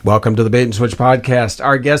Welcome to the Bait and Switch podcast.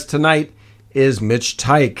 Our guest tonight is Mitch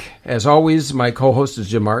Teich. As always, my co-host is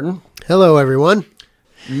Jim Martin. Hello, everyone.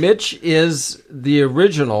 Mitch is the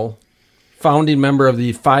original founding member of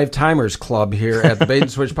the Five Timers Club here at the Bait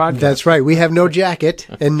and Switch podcast. That's right. We have no jacket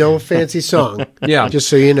and no fancy song. Yeah. Just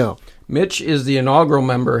so you know. Mitch is the inaugural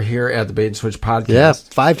member here at the Bait and Switch podcast. Yeah,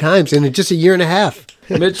 5 times in just a year and a half.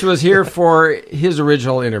 Mitch was here for his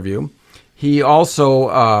original interview. He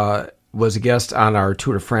also was a guest on our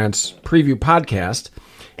Tour de France preview podcast.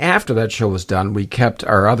 After that show was done, we kept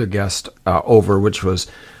our other guest over, which was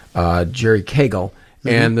Jerry Cagle,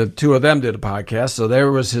 and the two of them did a podcast. So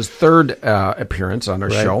there was his third appearance on our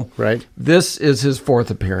show. Right. This is his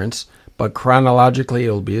fourth appearance, but chronologically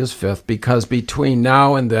it'll be his fifth, because between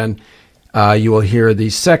now and then you will hear the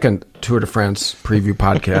second Tour de France preview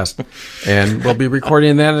podcast, and we'll be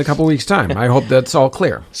recording that in a couple weeks' time. I hope that's all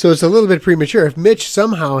clear. So it's a little bit premature. If Mitch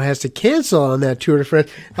somehow has to cancel on that Tour de France,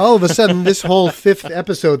 all of a sudden this whole 5th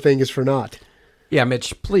episode thing is for naught. Yeah,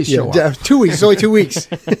 Mitch, please show up. 2 weeks. It's only 2 weeks.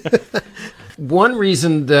 One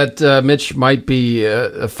reason that Mitch might be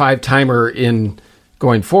a 5-timer in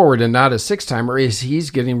going forward and not a 6-timer is he's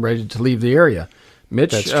getting ready to leave the area.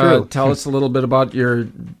 Mitch, That's true. Tell us a little bit about your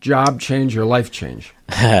job change, your life change.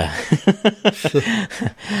 At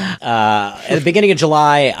the beginning of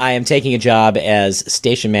July, I am taking a job as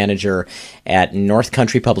station manager at North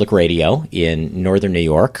Country Public Radio in northern New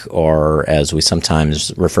York, or as we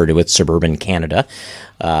sometimes refer to it, suburban Canada.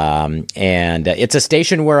 And it's a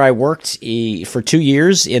station where I worked for 2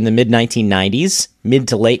 years in the mid-1990s, mid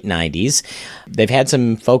to late 90s. They've had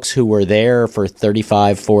some folks who were there for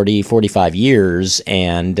 35, 40, 45 years,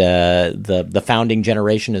 and the founding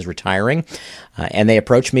generation is retiring. And they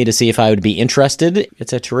approached me to see if I would be interested.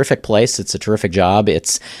 It's a terrific place. It's a terrific job.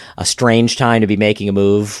 It's a strange time to be making a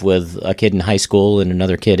move with a kid in high school and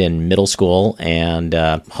another kid in middle school, and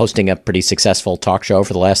hosting a pretty successful talk show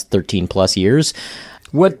for the last 13 plus years.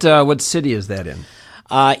 What city is that in?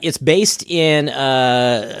 It's based in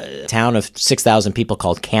a town of 6,000 people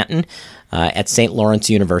called Canton at St. Lawrence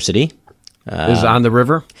University. Is it on the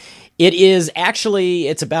river? It is actually,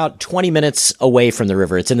 it's about 20 minutes away from the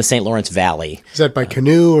river. It's in the St. Lawrence Valley. Is that by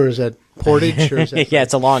canoe or is that portage? Or is that Yeah,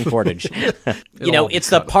 it's a long portage. It's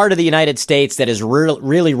the part of the United States that is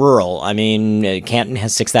really rural. I mean, Canton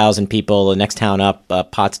has 6,000 people. The next town up,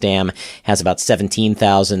 Potsdam, has about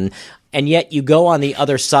 17,000. And yet you go on the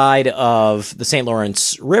other side of the St.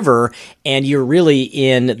 Lawrence River, and you're really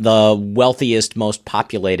in the wealthiest, most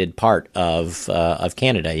populated part of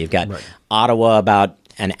Canada. You've got Ottawa about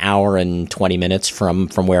an hour and 20 minutes from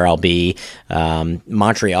where I'll be.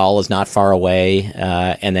 Montreal is not far away.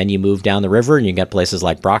 And then you move down the river, and you got places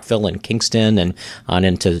like Brockville and Kingston and on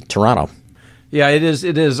into Toronto. Yeah, it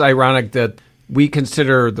is ironic that we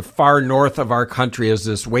consider the far north of our country as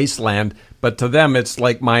this wasteland, but to them it's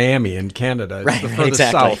like Miami in Canada. It's the furthest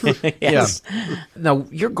exactly. south. Yes. Yeah. Now,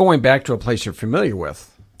 you're going back to a place you're familiar with.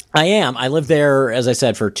 I am. I lived there, as I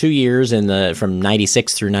said, for 2 years from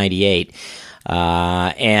 96 through 98.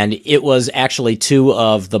 And it was actually 2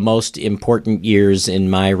 of the most important years in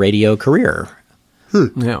my radio career.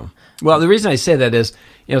 Yeah. Well, the reason I say that is,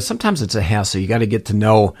 sometimes it's a hassle. You got to get to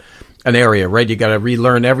know an area, right? You got to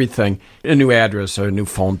relearn everything, a new address or a new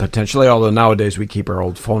phone potentially, although nowadays we keep our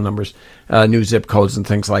old phone numbers, new zip codes and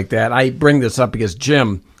things like that. I bring this up because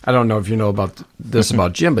Jim, I don't know if you know about this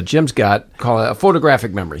about Jim, but Jim's got, call it a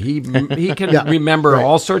photographic memory. He can remember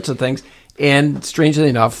all sorts of things, and strangely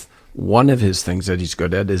enough, one of his things that he's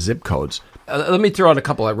good at is zip codes. Let me throw out a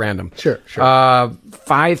couple at random. Sure.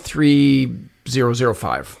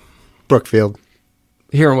 53005. Brookfield.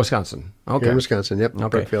 Here in Wisconsin. Okay. Here in Wisconsin, yep. Okay.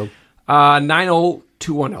 Brookfield.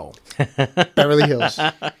 90210. Beverly Hills.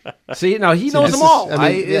 See, now he knows them all.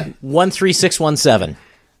 13617.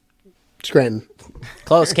 Scranton.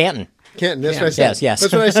 Close, Canton. Canton, that's what I said. Yes.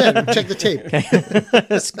 That's what I said. Check the tape.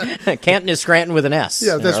 Canton is Scranton with an S.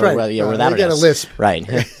 Yeah, that's right. Without I got an a S. lisp. Right.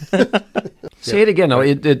 Say it again. No,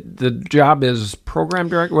 the job is program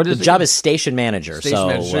director. What is The it? job is station manager. Station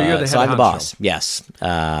manager. So you're the head I'm the honcho. boss. Yes.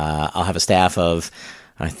 I'll have a staff of,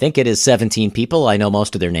 I think it is 17 people. I know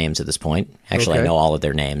most of their names at this point. Actually, Okay. I know all of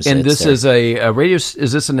their names. And this is a radio.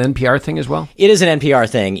 Is this an NPR thing as well? It is an NPR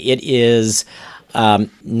thing. It is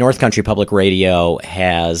North Country Public Radio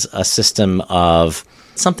has a system of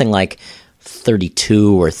something like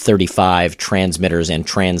 32 or 35 transmitters and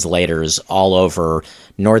translators all over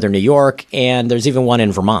northern New York, and there's even one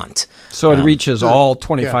in Vermont. So it reaches all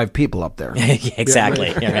 25 people up there.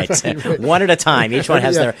 Exactly. Yeah, right. One at a time. Each one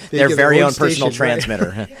has Yeah, their get very their own personal station, right?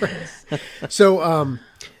 transmitter. So,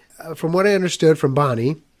 from what I understood from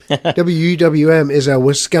Bonnie, WUWM is a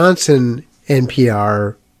Wisconsin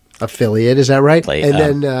NPR affiliate. Is that right? Like,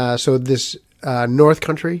 And then, so this North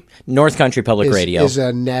Country North Country Public Radio is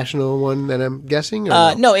a national one that I'm guessing?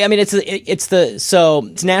 Or no, I mean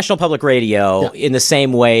it's National Public Radio in the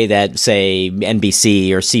same way that say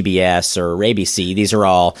NBC or CBS or ABC. These are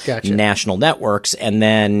all national networks, and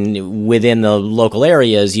then within the local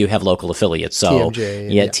areas you have local affiliates. So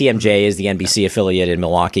TMJ is the NBC affiliate in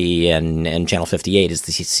Milwaukee, and Channel 58 is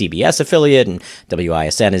the CBS affiliate, and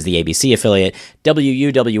WISN is the ABC affiliate.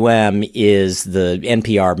 WUWM is the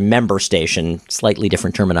NPR member station. Slightly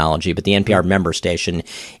different terminology, but the NPR member station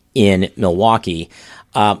in Milwaukee.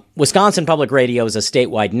 Wisconsin Public Radio is a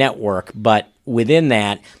statewide network, but within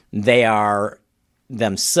that, they are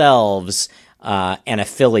themselves an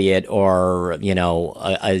affiliate or,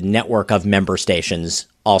 a network of member stations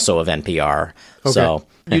also of NPR. Okay. So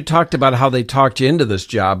you talked about how they talked you into this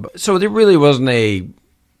job. So there really wasn't a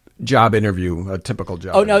job interview, a typical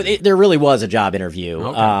job. Oh, no, there really was a job interview.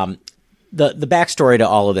 Okay. The backstory to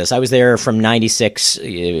all of this, I was there from 96,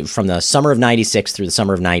 from the summer of 96 through the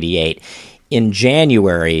summer of 98. In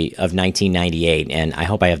January of 1998, and I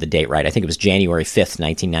hope I have the date right, I think it was January 5th,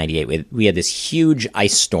 1998, we had this huge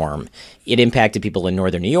ice storm. It impacted people in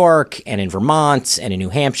northern New York and in Vermont and in New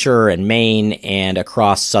Hampshire and Maine and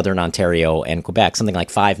across southern Ontario and Quebec. Something like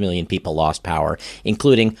 5 million people lost power,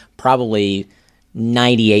 including probably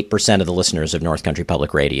 98% of the listeners of North Country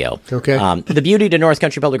Public Radio. Okay. The beauty to North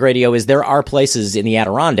Country Public Radio is there are places in the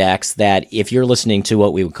Adirondacks that if you're listening to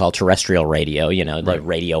what we would call terrestrial radio, the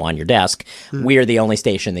radio on your desk, we're the only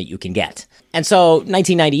station that you can get. And so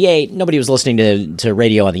 1998, nobody was listening to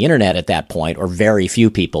radio on the internet at that point, or very few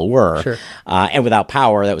people were. Sure. And without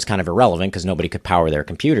power, that was kind of irrelevant because nobody could power their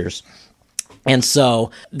computers. And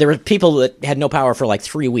so there were people that had no power for like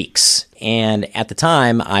 3 weeks. And at the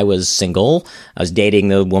time, I was single. I was dating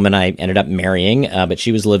the woman I ended up marrying, but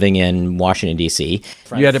she was living in Washington, D.C.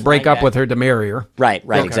 You had to break up with her to marry her. Right,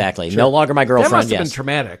 exactly. Sure. No longer my girlfriend. That must have been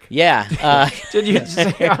traumatic. Yeah. Did you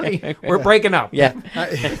say, honey, we're breaking up? Yeah.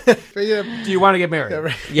 Do you want to get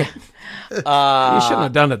married? Yeah. You shouldn't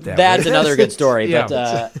have done it that way. That's another good story.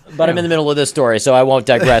 Yeah. But I'm in the middle of this story, so I won't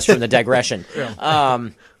digress from the digression.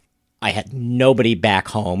 I had nobody back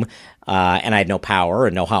home, and I had no power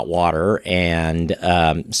and no hot water, and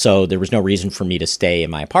so there was no reason for me to stay in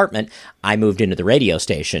my apartment. I moved into the radio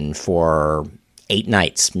station for 8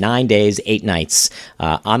 nights, 9 days, 8 nights,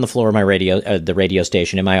 on the floor of my the radio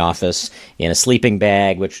station in my office, in a sleeping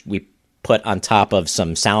bag, which we put on top of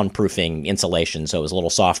some soundproofing insulation, so it was a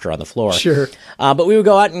little softer on the floor. Sure. But we would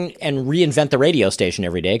go out and reinvent the radio station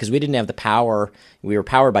every day because we didn't have the power. We were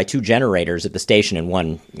powered by 2 generators at the station and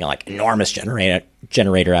one, enormous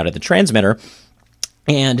generator out of the transmitter.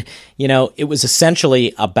 And, it was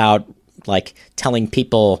essentially about telling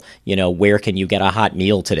people, where can you get a hot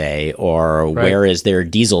meal today, or where is there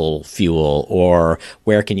diesel fuel, or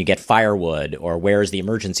where can you get firewood, or where is the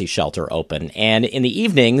emergency shelter open? And in the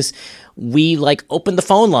evenings, we opened the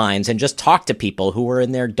phone lines and just talked to people who were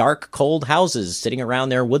in their dark, cold houses sitting around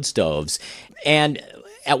their wood stoves. And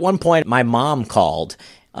at one point, my mom called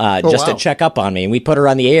to check up on me, and we put her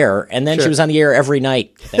on the air, and then she was on the air every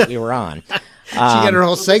night that we were on. She got her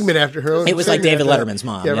whole segment after her own. It was like David Letterman's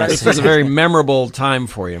mom. Yeah, right. This was a very memorable time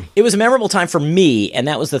for you. It was a memorable time for me, and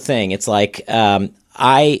that was the thing. It's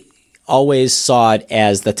I always saw it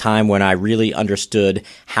as the time when I really understood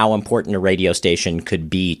how important a radio station could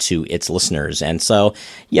be to its listeners. And so,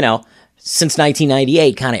 since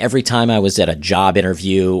 1998, kind of every time I was at a job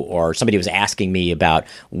interview or somebody was asking me about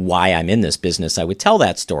why I'm in this business, I would tell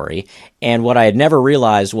that story. And what I had never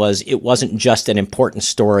realized was it wasn't just an important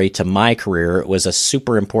story to my career. It was a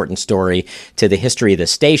super important story to the history of the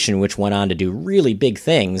station, which went on to do really big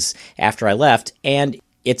things after I left. And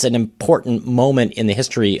it's an important moment in the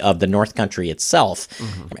history of the North Country itself.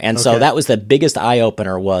 Mm-hmm. And so that was the biggest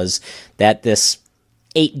eye-opener, was that this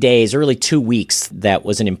 8 days, or really 2 weeks, that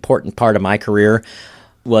was an important part of my career,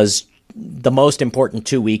 was the most important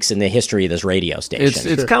 2 weeks in the history of this radio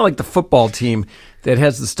station. It's kind of like the football team that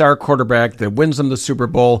has the star quarterback that wins them the Super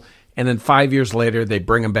Bowl, and then 5 years later they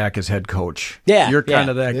bring him back as head coach. Yeah, You're kind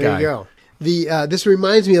of that guy. There you go. This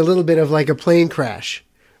reminds me a little bit of like a plane crash.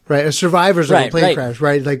 Right, a survivors of a plane crash,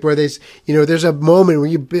 right? Like where there's a moment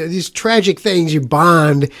where these tragic things, you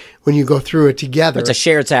bond when you go through it together. It's a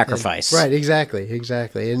shared sacrifice. Right, exactly.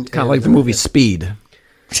 And kind of like the movie Speed.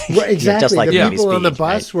 Right, exactly. Just like the the people movie on the Speed,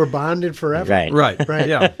 bus were bonded forever. Right.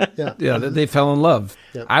 Yeah. They fell in love.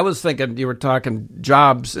 Yep. I was thinking, you were talking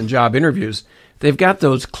jobs and job interviews. They've got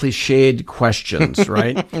those cliched questions,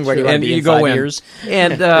 right? Where do you want to be in 5 years?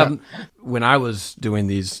 And when I was doing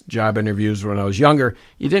these job interviews when I was younger,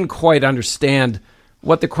 you didn't quite understand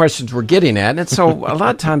what the questions were getting at. And so a lot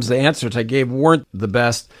of times the answers I gave weren't the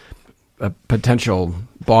best. A potential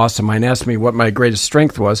boss of mine asked me what my greatest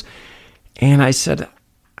strength was. And I said,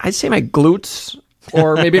 I'd say my glutes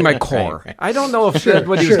or maybe my core. Right. I don't know if that's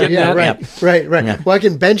what he was getting at. Right. Yeah. Well, I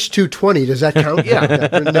can bench 220. Does that count?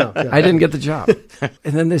 Yeah. No. I didn't get the job.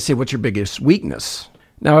 And then they say, what's your biggest weakness?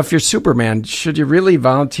 Now, if you're Superman, should you really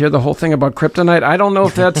volunteer the whole thing about kryptonite? I don't know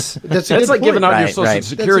if that's like giving out your Social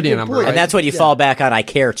Security number. Right? And that's what you fall back on. I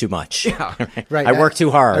care too much. Yeah. Right. I work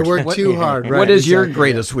too hard. I work too hard. Right. What is your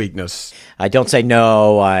greatest weakness? I don't say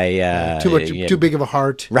no. Too big of a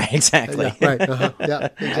heart. Right, exactly. Right. Uh-huh. Yeah,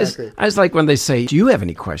 exactly. I was like when they say, do you have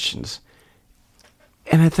any questions?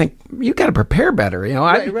 And I think, you got to prepare better. You know,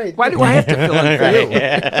 right. Why do I have to fill in for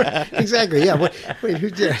you? Exactly, yeah. What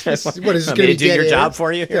is this going to do your job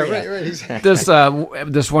for you? Yeah, right. Exactly.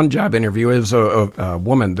 This one job interview, it was a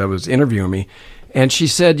woman that was interviewing me, and she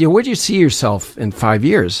said, where do you see yourself in 5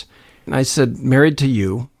 years? And I said, married to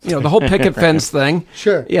you. You know, the whole picket fence thing.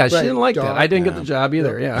 Sure. Yeah, she didn't like that. I didn't get the job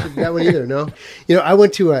either. No, yeah. That one either, no. You know, I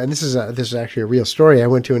went to, and this is actually a real story. I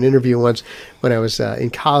went to an interview once when I was in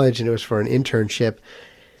college, and it was for an internship.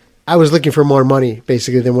 I was looking for more money,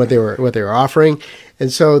 basically, than what they were offering.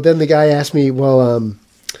 And so then the guy asked me, well,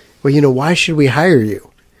 why should we hire you?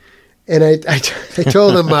 And I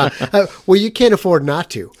told him, well, you can't afford not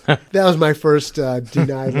to. That was my first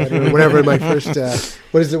denied letter, or whatever. My first,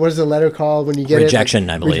 what is the letter called when you get rejection,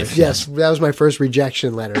 I believe. Yes, that was my first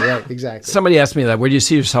rejection letter. Right, exactly. Somebody asked me that. Where do you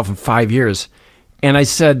see yourself in 5 years? And I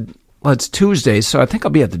said, well, it's Tuesday, so I think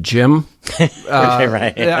I'll be at the gym.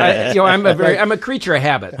 Right. I'm a creature of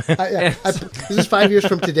habit. Is this 5 years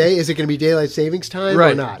from today? Is it going to be daylight savings time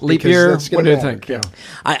or not? Leap year? What do you think? Yeah.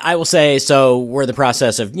 I will say, so we're in the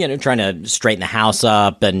process of, trying to straighten the house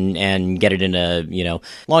up and get it in a,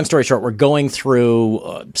 long story short, we're going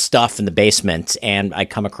through stuff in the basement, and I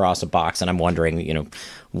come across a box, and I'm wondering,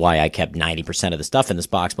 why I kept 90% of the stuff in this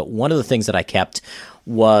box. But one of the things that I kept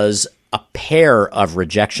was a pair of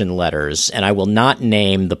rejection letters, and I will not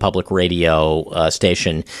name the public radio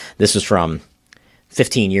station. This was from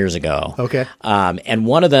 15 years ago. Okay. And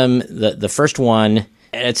one of them, the first one,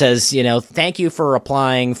 it says, thank you for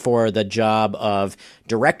applying for the job of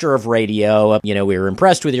director of radio. We were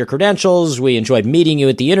impressed with your credentials. We enjoyed meeting you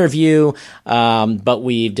at the interview, but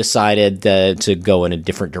we've decided to go in a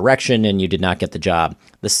different direction, and you did not get the job.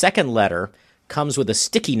 The second letter comes with a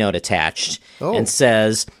sticky note attached and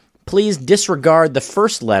says, please disregard the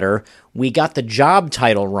first letter. We got the job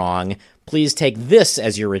title wrong. Please take this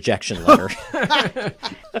as your rejection letter.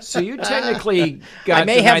 So you technically got I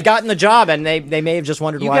may have gotten the job, and they may have just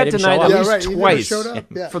wondered why I didn't show up. You got denied at least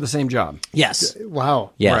twice for the same job. Yes.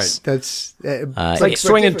 Wow. Yes. Right. That's it's like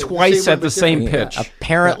swinging twice at the same pitch.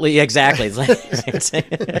 Apparently, exactly.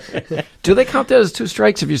 Do they count that as two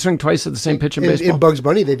strikes if you swing twice at the same pitch in baseball? In Bugs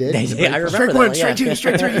Bunny, they did. I remember strike one, strike two,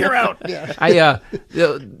 strike three, you're out. Yeah.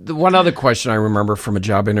 The one other question I remember from a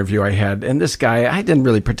job interview I had, and this guy, I didn't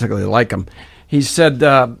really particularly like him. He said,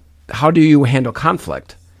 how do you handle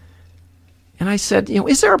conflict? And I said,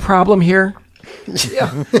 is there a problem here?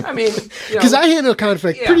 Yeah, I mean, because I handle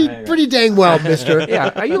conflict pretty dang well, mister.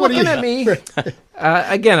 Yeah, are you looking at me?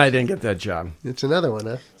 Again, I didn't get that job. It's another one,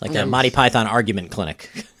 huh? Like the Monty Python argument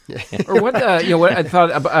clinic. Or what? What I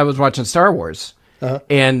thought I was watching Star Wars,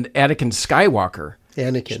 and Anakin Skywalker.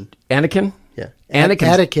 Anakin. Yeah,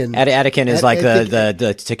 Anakin. Anakin is like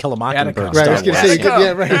the To Kill a Mockingbird. Right, I was going to say,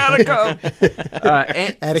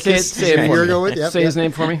 Anakin. Say his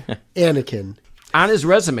name for me. Anakin. On his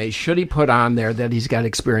resume, should he put on there that he's got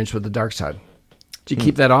experience with the dark side? Did you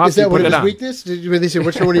keep that off? Is that one of his weaknesses? When they say,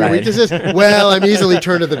 which one of your weaknesses? Well, I'm easily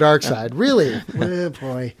turned to the dark side. Really? Oh,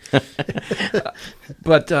 boy.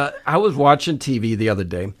 But I was watching TV the other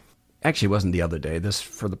day. Actually, it wasn't the other day. This,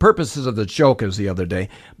 for the purposes of the joke, is the other day.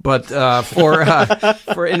 But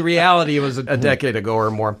for in reality, it was a decade ago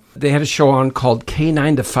or more. They had a show on called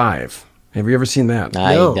K9 to 5. Have you ever seen that? No,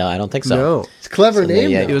 I don't think so. No. It's a clever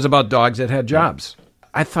name. It was about dogs that had jobs.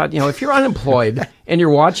 I thought, if you're unemployed and you're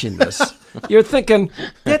watching this, you're thinking,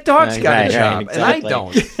 that dog's got a job, and I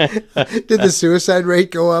don't. Did the suicide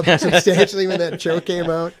rate go up substantially when that show came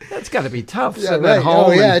out? That's got to be tough. Yeah, right.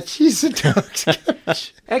 Home Jeez, the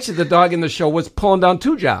dog's Actually, the dog in the show was pulling down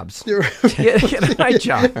 2 jobs. Get a night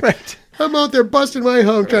job. Right. I'm out there busting my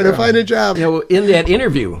home trying to find a job. In that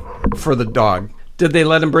interview for the dog, did they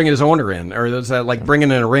let him bring his owner in? Or was that like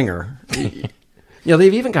bringing in a ringer?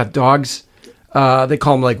 They've even got dogs. They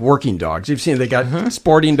call them like working dogs. You've seen they got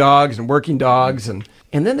sporting dogs and working dogs. And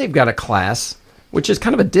then they've got a class which is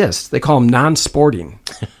kind of a diss. They call them non-sporting.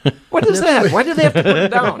 What is that? Why do they have to put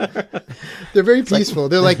it down? They're very peaceful.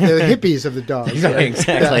 They're like the hippies of the dogs. Right,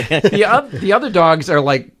 exactly. The other dogs are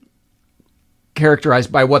like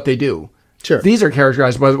characterized by what they do. Sure. These are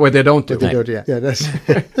characterized by what they don't do. They don't, yeah, that's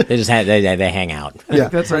They just they hang out. yeah.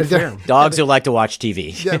 That's unfair. Dogs who like to watch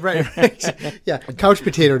TV. Yeah, right. Yeah, couch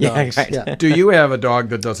potato dogs. right. Yeah. Do you have a dog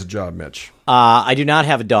that does a job, Mitch? I do not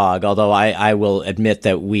have a dog, although I will admit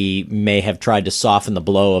that we may have tried to soften the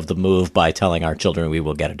blow of the move by telling our children we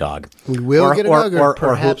will get a dog. We will get a dog, or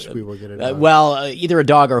perhaps we will get a dog. Either a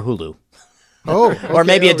dog or Hulu. Oh, okay. Or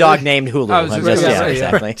maybe a dog named Hulu. I was just gonna say,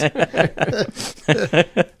 exactly.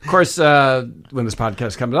 Of course, when this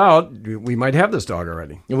podcast comes out, we might have this dog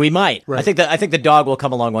already. We might. Right. I think the dog will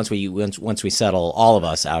come along once we settle, all of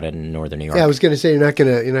us out in northern New York. Yeah, I was going to say you're not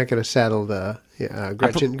gonna saddle the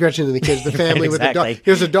Gretchen and the kids, the family with the dog. Exactly.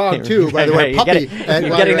 Here's a dog too, by the way, Right, puppy.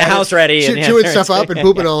 you're getting the house ready and chewing stuff up and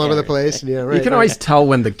pooping all over the place. Yeah, right. You can always tell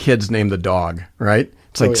when the kids name the dog, right?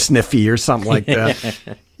 It's like Sniffy or something like that.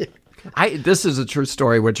 This is a true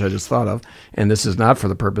story, which I just thought of, and this is not for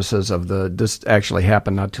the purposes of this actually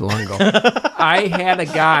happened not too long ago. I had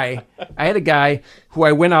a guy who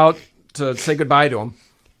I went out to say goodbye to him,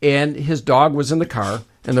 and his dog was in the car,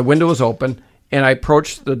 and the window was open, and I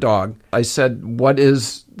approached the dog. I said, "What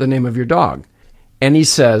is the name of your dog?" And he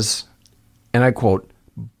says, and I quote,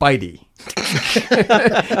 "Bitey."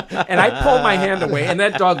 And I pulled my hand away, and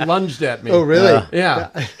that dog lunged at me. Oh, really? Yeah.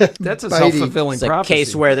 That's a Bitey. self-fulfilling It's a prophecy.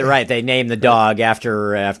 case where they name the dog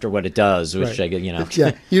after what it does, which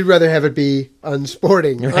Yeah, you'd rather have it be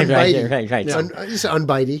unsporting, unbitey. right. Just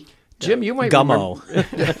unbitey. Jim, you might Gummo.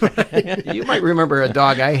 you might remember a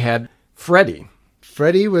dog I had, Freddie.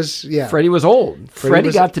 Freddie was Freddie was old. Freddie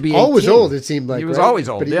was got to be 18. always old. It seemed like he was right? always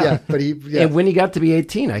old. But And when he got to be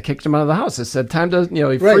 18, I kicked him out of the house. I said, "Time to right.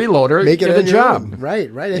 freeloader, Make it get a on your job." own. Right.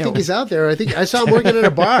 I think he's out there. I think I saw him working at a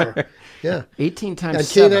bar. Yeah, 18 times on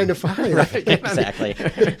 7. K9 to 5. Right. Exactly.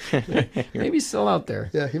 Maybe he's still out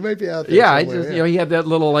there. Yeah, he might be out there. Yeah, I somewhere, just he had that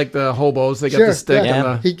little like the hobos. They got Sure, the stick.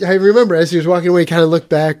 yeah. And the, I remember as he was walking away, he kind of looked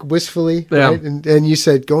back wistfully, Yeah. right? And you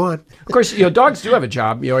said, "Go on." of course, dogs do have a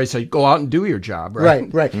job. You always say, "Go out and do your job." Right.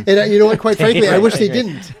 Right. And you know what? Quite frankly, I wish they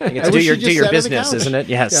didn't. I It's wish do you just your sat on the business, couch. isn't it?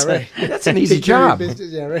 Yes. Yeah, right. That's an easy Take care of your job.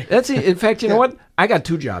 business. Yeah, right. That's in fact, you know what? I got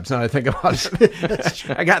 2 jobs now that I think about it.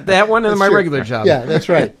 I got that one and my true. regular job. Yeah, that's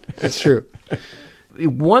right. That's true.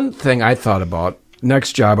 One thing I thought about,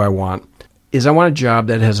 next job I want, is I want a job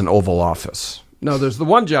that has an Oval Office. No, there's the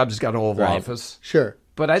one job that's got an Oval Right. Office. Sure.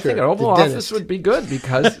 But I think Sure. an Oval The Office dentist. would be good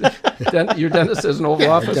because your dentist has an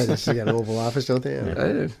Oval Office. Dentists got an Oval Office, don't they?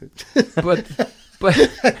 Yeah.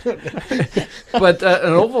 But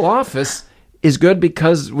an Oval Office is good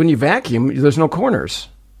because when you vacuum, there's no corners.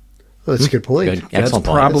 Well, that's a good point. Good. That's Excellent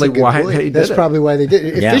point. probably That's a good why point. they did That's it. probably why they did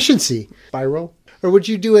it. Yeah. Efficiency. Spiral. Or would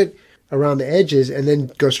you do it around the edges and then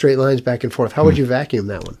go straight lines back and forth? How would you vacuum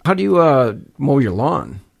that one? How do you mow your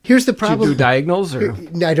lawn? Here's the Do you problem. do diagonals or?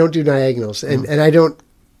 No, I don't do diagonals, and I don't.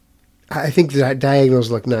 I think the diagonals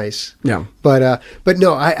look nice, Yeah. but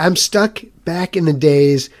no, I'm stuck back in the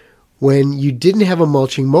days when you didn't have a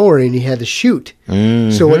mulching mower and you had to shoot.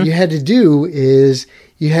 So what you had to do is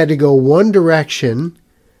you had to go one direction.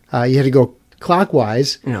 You had to go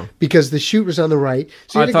clockwise Yeah. because the chute was on the right.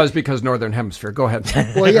 So you I had to thought it was because Northern Hemisphere. Go ahead.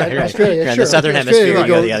 Well, yeah, Right. Australia, Right, sure. the Southern Australia, Hemisphere, they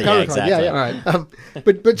go yeah, counterclockwise. exactly. Yeah, All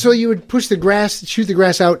right. but so you would push the grass, shoot the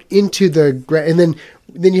grass out into the grass, and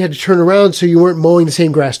then you had to turn around so you weren't mowing the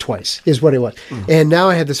same grass twice, is what it was. And now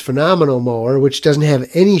I had this phenomenal mower, which doesn't have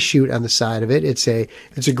any chute on the side of it. It's a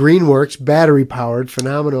Greenworks battery powered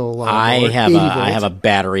phenomenal lawnmower. I 80 have volts. a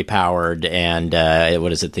battery powered and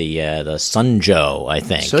what is it, the Sunjo, I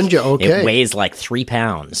think. Sunjo, okay. It weighs like 3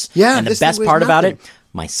 pounds. Yeah, and the this thing best weighs part about nothing. it,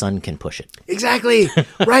 my son can push it. Exactly.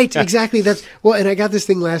 Right. Exactly. And I got this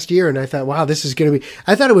thing last year and I thought, wow, this is going to be,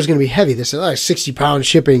 I thought it was going to be heavy. This is like 60 pounds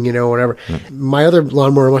shipping, whatever. My other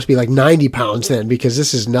lawnmower must be like 90 pounds then because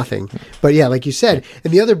this is nothing. But yeah, like you said,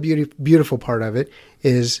 and the other beautiful part of it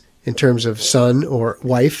is in terms of son or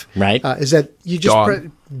wife, Right. Is that you just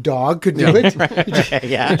Dog. dog could do it.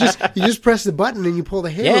 Yeah. You just press the button and you pull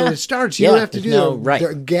the handle Yeah. and it starts. You Yeah. don't have to do No, the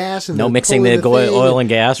right. gas and No the mixing pulling the thing oil and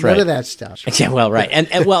gas, None right. of that stuff. Yeah, well, right. And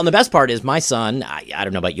the best part is my son, I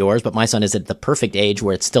don't know about yours, but my son is at the perfect age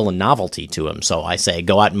where it's still a novelty to him. So I say,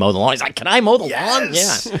 go out and mow the lawn. He's like, can I mow the lawn?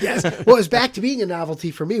 Yes. Yeah. Yes. Well, it's back to being a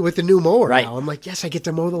novelty for me with the new mower Right. now. I'm like, yes, I get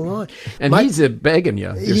to mow the lawn. And he's begging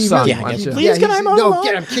you, your He son. really- wants you. Please, can I mow the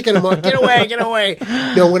lawn? I'm kicking him off. Get away, get away.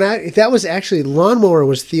 No, that was actually, lawnmower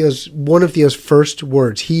was one of Theo's first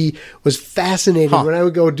words. He was fascinated when I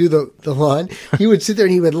would go do the lawn. He would sit there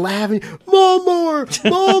and he would laugh and, lawnmower.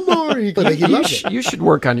 more. He loved it. You should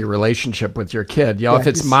work on your relationship with your kid. You know, if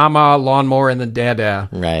it's he's- mama, lawnmower, and then dada.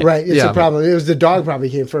 Right. Right, it's a problem. It was the dog probably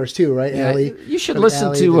came first too, right? Yeah, Allie. you should When listen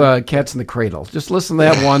Allie to Cats in the Cradle. Just listen to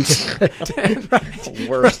that once.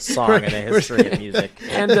 Worst song in the history of music.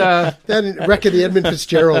 And that and Wreck of the Edmund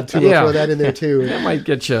Fitzgerald too. We'll Yeah. throw that in there too. that might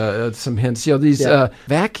get you some hints. You know, these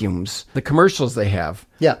vacuums, the commercials they have,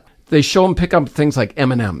 Yeah. they show them pick up things like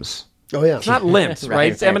M&Ms. Oh yeah. It's not lint, right?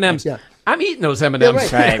 Right, It's M&Ms. Yeah. I'm eating those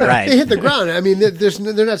M&Ms. Yeah, Right. They hit the ground. I mean,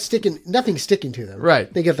 they're not sticking. Nothing's sticking to them.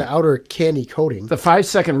 Right. They get the outer candy coating. The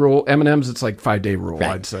 5-second rule, M&Ms, it's like 5-day rule,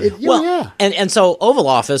 I'd say. Well, yeah. and so Oval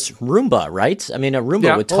Office, Roomba, right? I mean, a Roomba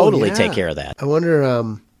Yeah. would totally yeah. take care of that. I wonder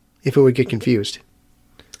if it would get confused.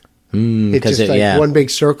 It's 'cause just it- like yeah. one big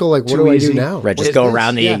circle. Like, what Too do I easy. do now? Right, just What go is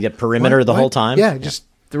around this? the perimeter the whole time. Yeah, just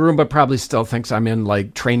The Roomba probably still thinks I'm in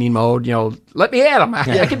like training mode. You know, let me at them.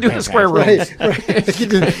 I can do the square rooms. right.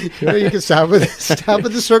 You can stop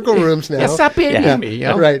with the circle rooms now. Yeah, stop being me. You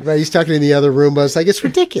know? Right. He's talking to the other Roomba. It's like, it's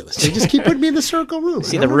ridiculous. They just keep putting me in the circle room.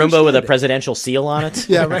 See the Roomba with a presidential seal on it?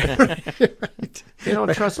 Yeah, right. You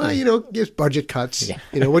don't trust Well, me. gives budget cuts.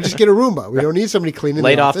 We'll just get a Roomba. We don't need somebody cleaning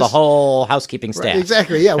Laid the off the office. whole housekeeping staff. Right,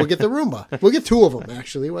 exactly. Yeah, we'll get the Roomba. We'll get 2 of them,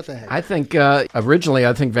 actually. What the heck? I think originally,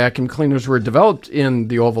 vacuum cleaners were developed in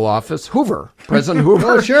the Oval Office. Hoover, President Hoover.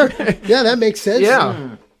 Oh, sure. Yeah, that makes sense.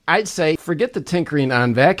 Yeah. I'd say forget the tinkering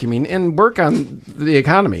on vacuuming and work on the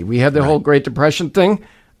economy. We had the whole Great Depression thing.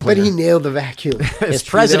 But he nailed the vacuum. His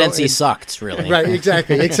presidency sucked, really. Right,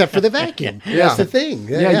 exactly. Except for the vacuum. Yeah. That's the thing.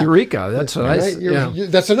 Yeah, Eureka. That's what Right?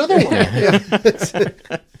 That's another one. Yeah.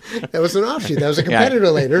 That was an offshoot. That was a competitor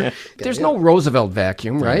later. There's no Roosevelt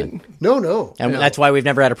vacuum, right? No. And that's why we've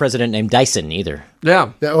never had a president named Dyson either.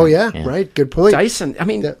 Yeah. Oh, yeah. Right. Good point. Dyson. I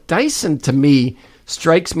mean, Dyson to me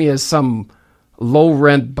strikes me as some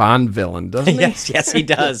low-rent Bond villain, doesn't he? Yes, he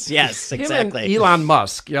does. Yes, Him exactly. and Elon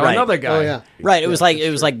Musk, Right. another guy. Oh, yeah. Right, it was like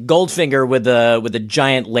Goldfinger with a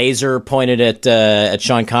giant laser pointed at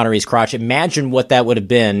Sean Connery's crotch. Imagine what that would have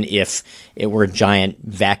been if it were a giant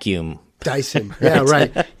vacuum. Dyson. Yeah,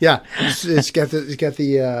 right. Yeah. It's got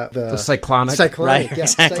the cyclonic. cyclonic. Right, Yeah.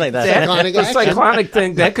 exactly that. Cyclonic The action. cyclonic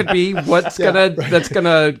thing, that could be that's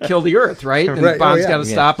gonna kill the Earth, right? And Right. Bond's yeah. got to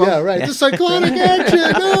stop him. Yeah, right. The cyclonic action.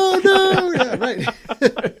 No. Yeah, right.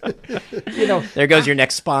 There goes your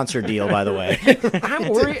next sponsor deal, by the way.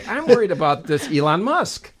 I'm worried about this Elon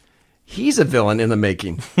Musk. He's a villain in the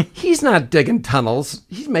making. He's not digging tunnels.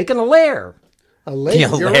 He's making a lair. A layer.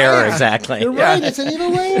 The You're lair, right. exactly. You're right. It's an evil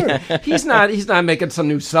layer. He's not making some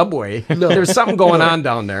new subway. There's something going on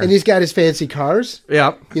down there. And he's got his fancy cars.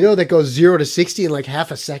 Yeah. That goes 0 to 60 in like half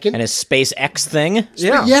a second. And his SpaceX thing.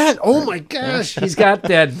 Yeah. Yeah. Oh my gosh. He's got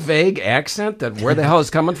that vague accent that where the hell is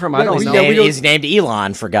coming from? I don't we know. don't- He's named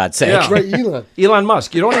Elon, for God's sake. Yeah. Right, Elon. Elon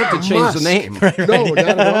Musk. You don't have to change Musk. the name. No, not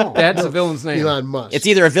at all. That's a villain's name. Elon Musk. It's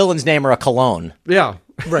either a villain's name or a cologne. Yeah.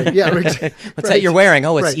 right. Yeah. Right. What's that you're wearing?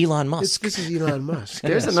 Oh, it's Right. Elon Musk. This is Elon Musk.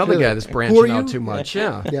 There's Yes, another really. guy that's Who are branching you? out too much.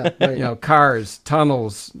 Yeah. Yeah. Right. Cars,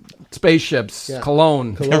 tunnels, spapeships, Yeah.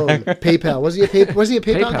 cologne. Cologne. PayPal. Was he a PayPal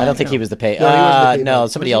PayPal. I don't think he was the pay. No, he wasn't the PayPal.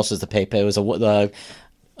 Somebody else was the PayPal. It was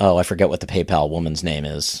I forget what the PayPal woman's name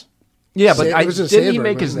is. Yeah, but It wasn't didn't he Sandberg,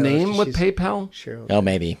 make his wasn't it? name with She's- PayPal? Sure. Oh,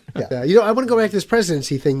 maybe. Yeah. I want to go back to this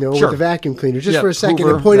presidency thing though Sure. with the vacuum cleaner just Yeah, for a second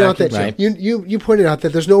Hoover and point out that vacuum, right. you pointed out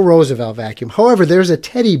that there's no Roosevelt vacuum. However, there's a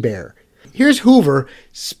teddy bear. Here's Hoover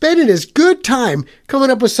spending his good time coming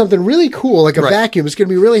up with something really cool like a vacuum. It's going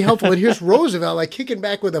to be really helpful. And here's Roosevelt like kicking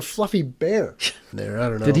back with a fluffy bear. There, I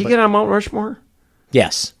don't know. Did he get on Mount Rushmore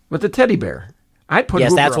Yes. with the teddy bear? I'd put Yes,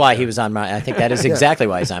 Hoover that's up why there. he was on my. I think that is exactly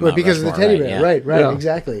why he's on Well, Mount because of the Rushmore, teddy bear. yeah. Right, Yeah.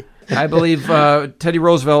 exactly. I believe Teddy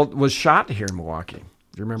Roosevelt was shot here in Milwaukee. Do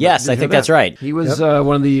you remember? Yes, Did you I hear think that? that's right. He was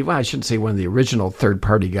one of the, I shouldn't say one of the original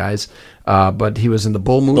third-party guys, but he was in the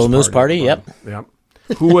Bull Moose Party, yep. Yep.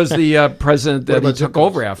 Who was the president that he about took Zucco's?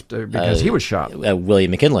 over after because he was shot.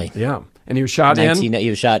 William McKinley. Yeah. And he was shot in He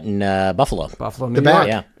was shot in Buffalo. Buffalo, New back.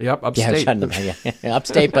 York. Yeah. Yep, Yeah, upstate. shot in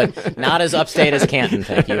upstate, but not as upstate as Canton.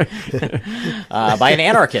 Thank you. By an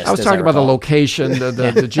anarchist. I was as talking about the recall. location,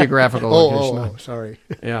 the geographical location. Oh, sorry.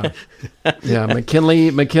 Yeah. Yeah,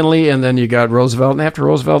 McKinley, and then you got Roosevelt, and after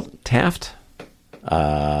Roosevelt, Taft.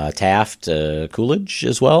 Taft, Coolidge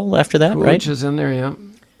as well. After that, Coolidge right? is in there, yeah.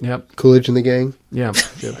 Yep. Coolidge and the gang. Yeah.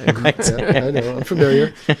 Yeah, I know. I'm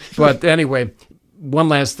familiar. But anyway, one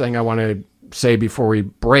last thing I want to say before we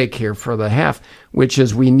break here for the half, which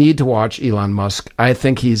is we need to watch Elon Musk. I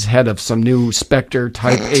think he's head of some new Spectre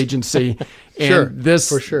type agency. And Sure, this,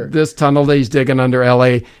 for sure. this tunnel that he's digging under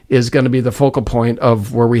LA is going to be the focal point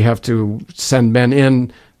of where we have to send men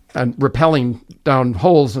in and rappelling down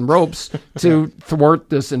holes and ropes to thwart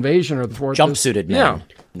this invasion or thwart jumpsuited men. Yeah.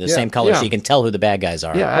 The same color, so you can tell who the bad guys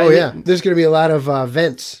are. Yeah. There's going to be a lot of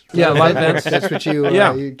vents. Yeah, a lot of vents. That's what you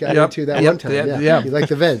you got into that one time. Yeah. You like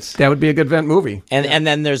the vents. That would be a good vent movie. And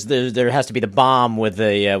then there has to be the bomb with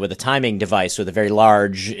the timing device with a very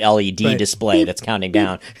large LED display that's counting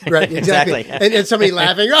down. Right, exactly. and somebody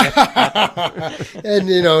laughing. And,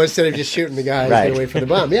 instead of just shooting the guys, get away from the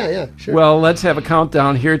bomb. Yeah, sure. Well, let's have a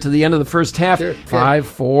countdown here to the end of the first half. Sure. 5,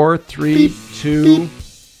 4, 3, 2,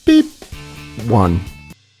 beep. 1.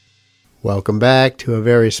 Welcome back to a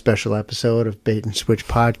very special episode of Bait and Switch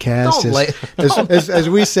Podcast. Don't As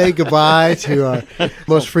we say goodbye to our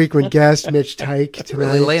most frequent guest, Mitch Teich,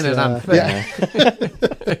 tonight. Really laying it on thick.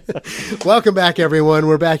 Yeah. Welcome back, everyone.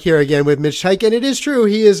 We're back here again with Mitch Teich, and it is true,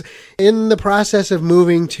 he is in the process of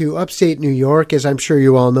moving to upstate New York, as I'm sure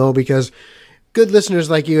you all know, because good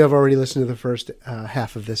listeners like you have already listened to the first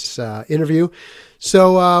half of this interview.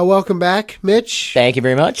 So welcome back, Mitch. Thank you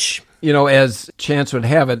very much. As chance would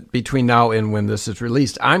have it, between now and when this is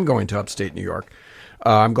released, I'm going to upstate New York.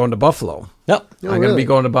 I'm going to Buffalo. Yep. I'm going to be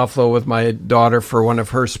going to Buffalo with my daughter for one of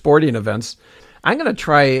her sporting events. I'm going to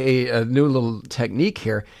try a new little technique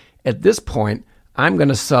here. At this point, I'm going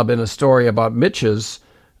to sub in a story about Mitch's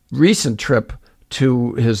recent trip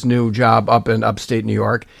to his new job up in upstate New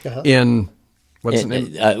York in... What's the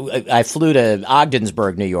name? I flew to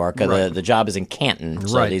Ogdensburg, New York. The job is in Canton.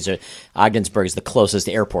 So Ogdensburg is the closest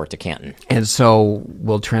airport to Canton. And so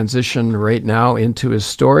we'll transition right now into his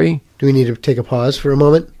story. Do we need to take a pause for a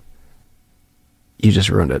moment? You just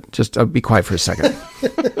ruined it. Just be quiet for a second.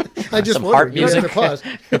 I just Some heart wondered. music. Pause.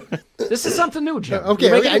 This is something new, Jim. Okay,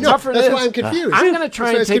 You're making I it know. tougher than That's it why is. I'm confused. I'm going to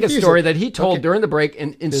try and take a story that he told during the break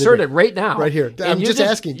and insert it right now. Right here. I'm And just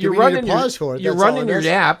asking, do You're we need running a pause for it? You're That's all running I'm your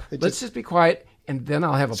asking. yap. Let's just be quiet, and then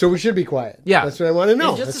I'll have a... So we should be quiet. Yeah. That's what I want to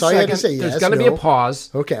know. In just That's a all you had to second, say. There's Yes, going to be a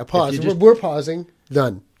pause. Okay, a pause. If you just- We're pausing.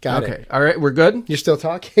 Done. Got it. Okay. All right. We're good. You're still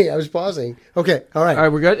talking? I was pausing. Okay. All right. All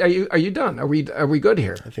right. We're good. Are you done? Are we good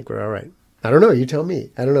here? I think we're all right. I don't know. You tell me.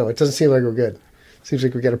 I don't know. It doesn't seem like we're good. Seems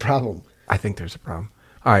like we got a problem. I think there's a problem.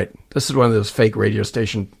 All right. This is one of those fake radio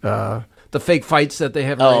station, the fake fights that they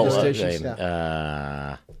have in radio stations.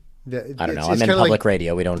 I don't know. I'm in public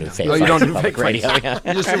radio. We don't do fake fights. You don't in do public fake radio. fights.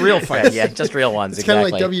 Just the real fights. Yeah, just real ones. It's kind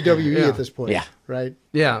of like WWE at this point. Yeah. Right?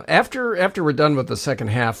 Yeah. After we're done with the second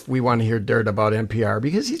half, we want to hear dirt about NPR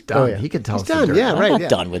because he's done. Oh, yeah. He can tell He's us the done. dirt. Yeah, right. I'm not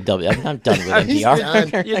done with I'm done with He's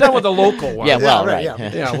NPR. done. You're done with the local one. Yeah, well, right,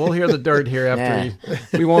 right. Yeah, we'll hear the dirt here after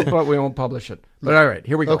we won't publish it. But all right,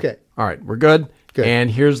 here we go. Okay. All right, we're good. Good.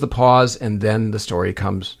 And here's the pause, and then the story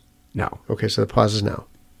comes now. Okay, so the pause is now.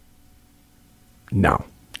 Now.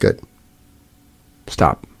 Good.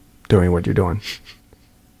 Stop doing what you're doing.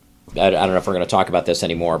 I don't know if we're going to talk about this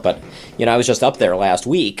anymore, but I was just up there last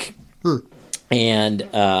week, and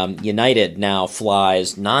United now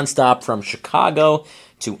flies nonstop from Chicago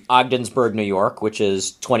to Ogdensburg, New York, which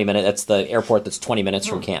is 20 minutes. That's the airport that's 20 minutes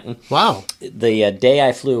from Canton. Wow. The day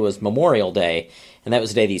I flew was Memorial Day, and that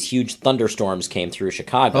was the day these huge thunderstorms came through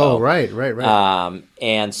Chicago. Oh, right.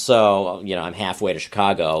 And so, I'm halfway to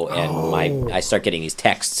Chicago, and I start getting these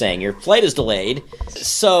texts saying, your flight is delayed.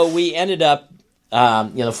 So we ended up,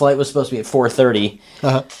 the flight was supposed to be at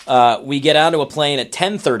 4:30. We get onto a plane at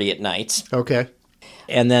 10:30 at night. Okay.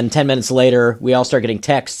 And then 10 minutes later, we all start getting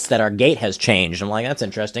texts that our gate has changed. I'm like, that's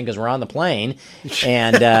interesting because we're on the plane.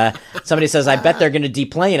 And somebody says, I bet they're going to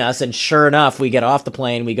deplane us. And sure enough, we get off the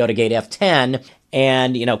plane. We go to gate F10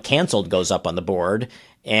 and, canceled goes up on the board.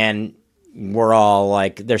 And we're all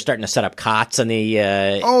like, they're starting to set up cots in the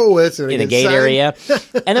in the gate area.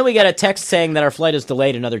 And then we get a text saying that our flight is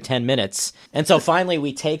delayed another 10 minutes. And so finally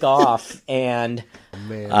we take off and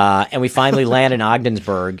we finally land in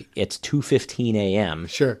Ogdensburg. It's 2:15 a.m.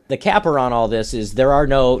 Sure. The capper on all this is there are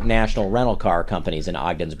no national rental car companies in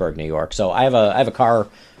Ogdensburg, New York. So I have a car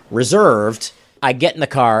reserved. I get in the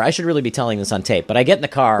car. I should really be telling this on tape, but I get in the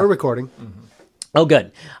car. We're recording. Mm-hmm. Oh,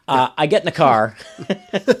 good. I get in the car,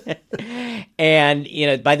 and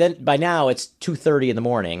by now it's 2:30 in the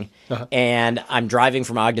morning, and I'm driving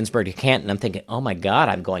from Ogdensburg to Canton. I'm thinking, oh my God,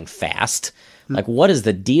 I'm going fast. Like, what is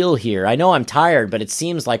the deal here? I know I'm tired, but it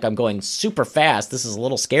seems like I'm going super fast. This is a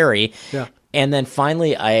little scary. Yeah. And then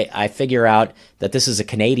finally, I figure out that this is a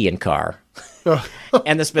Canadian car.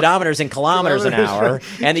 And the speedometer's in kilometers an hour,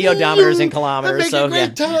 and the odometer's in kilometers. I'm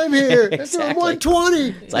making great time here. Exactly. 120.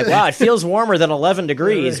 It's like, wow, it feels warmer than 11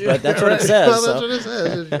 degrees, but that's what it says. Well, that's so. what it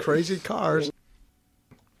says. It's crazy cars.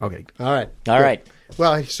 Okay. All right. All right.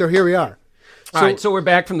 Well, so here we are. All right, so we're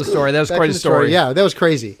back from the story. That was Back quite to a the story. Yeah, that was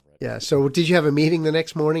crazy. Yeah. So did you have a meeting the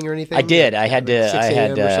next morning or anything? I did. I had to. 6 I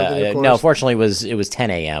had. a.m. or something, of No, course? fortunately, it was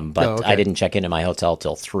 10 a.m. But okay. I didn't check into my hotel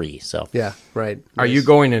till 3. So Yeah. Right. Are you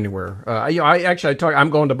going anywhere? I'm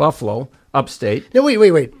going to Buffalo, upstate. No, wait.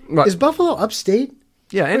 What? Is Buffalo upstate?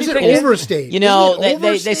 Yeah, Or is it anything- overstate? You know, Isn't it they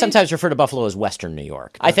overstate? sometimes refer to Buffalo as Western New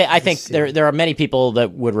York. I think there are many people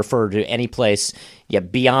that would refer to any place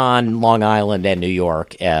beyond Long Island and New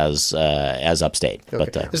York as upstate. Okay.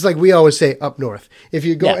 But it's like we always say up north. If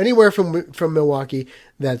you go Yeah. anywhere from Milwaukee,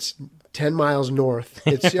 that's 10 miles north.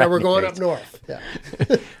 It's we're going up north.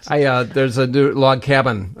 Yeah. There's a new log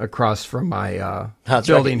cabin across from my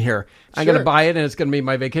building here. I'm going to buy it, and it's going to be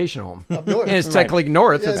my vacation home. Up north. And it's technically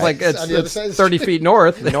north. Yeah, it's like it's on the other it's side of the 30 feet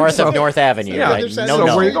north. north So- of North Avenue, Yeah. right? Other side No, of so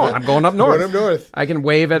the where are you street. going? I'm going up north. Going up north. I can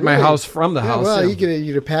wave at my Really? house from the Yeah, house. well, yeah.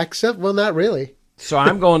 you to pack stuff. Well, not really. So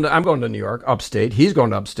I'm going to New York, upstate. He's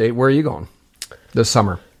going to upstate. Where are you going this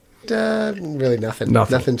summer? Really nothing.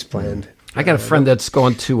 Nothing. Nothing's planned. I got a friend that's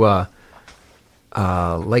going to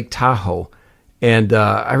Lake Tahoe, and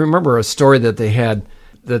I remember a story that they had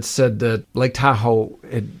that said that Lake Tahoe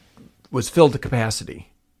was filled to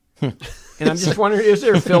capacity. And I'm just wondering, is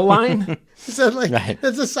there a fill line? Is that like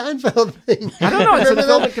that's a Seinfeld thing? I don't know. It's Remember a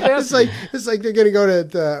filled to that? capacity. It's like they're going to go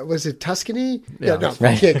to was it Tuscany? Yeah. No,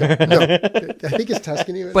 Right. you can't go. No, I think it's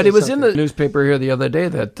Tuscany. But it was in the newspaper here the other day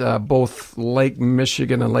that both Lake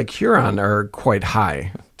Michigan and Lake Huron are quite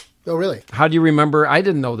high. Oh, really? How do you remember? I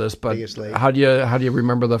didn't know this, but Biggest lake. how do you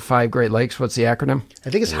remember the 5 Great Lakes? What's the acronym? I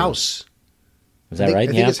think it's House. Is that right?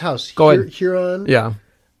 I think it's House. Go ahead. Huron. Yeah,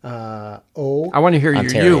 O. I want to hear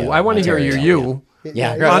Ontario. you. I want to hear your Ontario, you.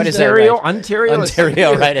 Yeah, it's right. What is that, Ontario, right? Ontario,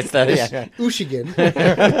 Ontario, right? It's the right. Michigan.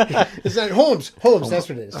 Is that Holmes? Holmes, that's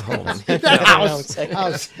what it is. Holmes.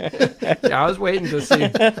 House. Yeah, I was waiting to see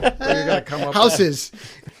where you're gonna come up. Houses.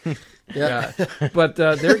 Yeah, but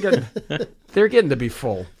they're getting to be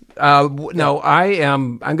full. No,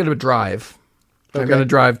 I'm going to drive. I'm Okay. going to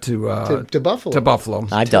drive to Buffalo. To Buffalo.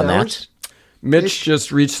 I've done 10 that. hours? Mitch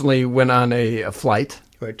just recently went on a flight.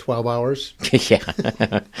 Right, 12 hours.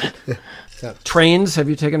 Yeah. Trains? Have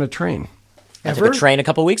you taken a train? I took a train a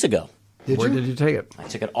couple weeks ago. Where did you take it? I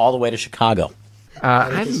took it all the way to Chicago. I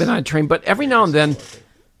haven't been on a train, but every now and then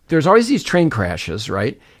there's always these train crashes,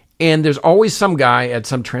 right? And there's always some guy at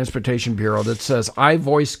some transportation bureau that says, I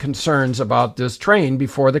voiced concerns about this train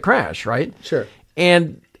before the crash, right? Sure.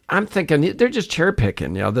 And I'm thinking they're just cherry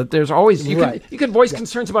picking, that there's always, you Right. can voice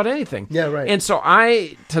concerns about anything. Yeah, right. And so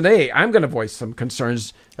today I'm going to voice some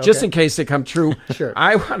concerns just Okay. in case they come true. Sure.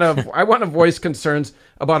 I want to voice concerns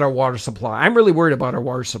about our water supply. I'm really worried about our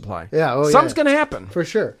water supply. Yeah, oh, Something's yeah. going to happen. For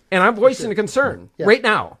sure. And I'm voicing a concern right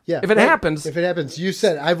now. Yeah. If it right. happens, If it happens, you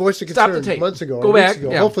said I voiced a Stop the concern tape. months ago. Go or weeks back,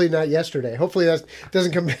 ago. yeah. Hopefully not yesterday. Hopefully that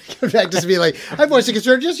doesn't come back just to be like, I voiced a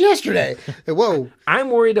concern just yesterday. Whoa. I'm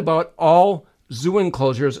worried about all zoo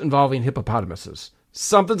enclosures involving hippopotamuses.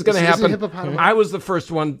 Something's going to Is it happen. hippopotami? I was the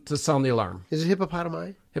first one to sound the alarm. Is it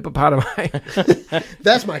hippopotami? Hippopotami.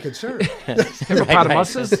 That's my concern.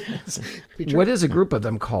 Hippopotamuses? What is a group of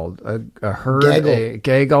them called? A herd? Gaggle. A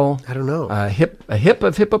gaggle? I don't know. A hip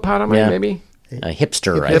of hippopotami, Yeah. maybe? A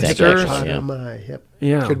hipster, I think. Hipster. Actually, yeah. Hippopotami. Hip.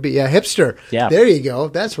 Yeah. Could be. Yeah, hipster. Yeah. There you go.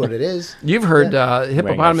 That's what it is. You've heard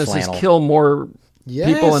hippopotamuses flannel. kill more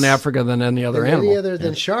people in Yes. Africa than any other Than animal. any other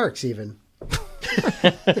than sharks, even.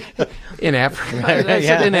 In Africa. I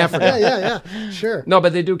said in Africa. Yeah. Sure. No,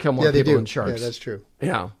 but they do kill more Yeah, they people do. than sharks. Yeah, that's true.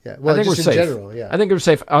 Yeah. Yeah, well, I think just we're in safe. general, yeah. I think we're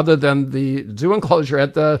safe other than the zoo enclosure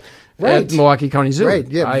at Right. Milwaukee County Zoo. Right.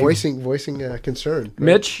 Yeah. I- Voicing concern. Right.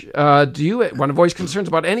 Mitch, do you want to voice concerns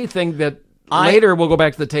about anything that later we'll go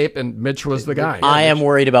back to the tape and Mitch was the guy? I am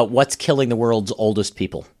worried about what's killing the world's oldest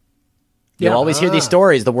people. You Yeah. always hear these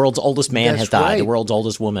stories. The world's oldest man That's has died. The right. world's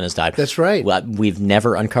oldest woman has died. That's right. Well, we've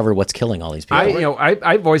never uncovered what's killing all these people.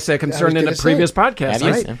 I voiced that concern in a gonna say. previous podcast. Have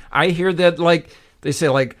you? Right. I hear that they say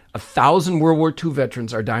 1,000 World War II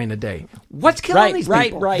veterans are dying a day. What's killing these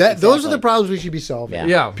people? Right. Those are exactly. the problems we should be solving. Yeah.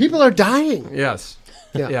 Yeah. People are dying. Yes.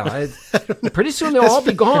 Yeah. Yeah. Pretty soon they'll all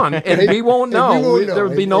be gone, and we won't know. And we won't know. There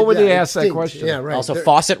would be It- nobody to yeah, ask that extinct. question. Yeah, right. Also, They're-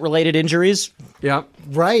 faucet-related injuries. Yeah.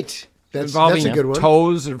 Right. That's Involving a good one.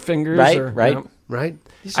 toes or fingers. Right, or, right. yeah. Right.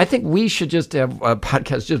 I think we should just have a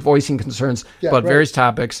podcast just voicing concerns about right. various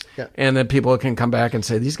topics, Yeah. and then people can come back and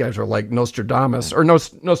say these guys are like Nostradamus or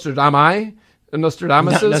Nostradamus. Nostradamus.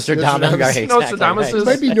 Nostradamus. Exactly, Nostradamus. right.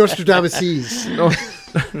 Might be Nostradamus.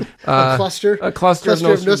 A cluster of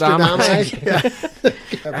Nostradamus. Yeah.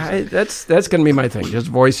 That's going to be my thing. Just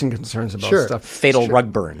voicing concerns about stuff. Fatal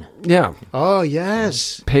rug burn. Yeah. Oh,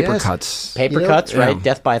 yes. Paper cuts. Paper cuts, right?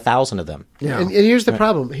 Death by 1,000 of them. Yeah. And here's the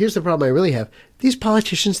problem. Here's the problem I really have. These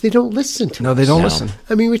politicians, they don't listen to us. No, they don't listen.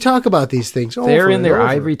 I mean, we talk about these things over They're in and their over.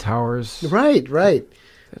 ivory towers. Right.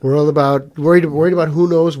 We're all about worried about who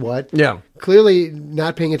knows what. Yeah. Clearly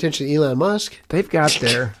not paying attention to Elon Musk. They've got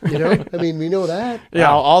their... You know? I mean, we know that. Yeah.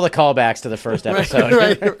 All the callbacks to the first episode.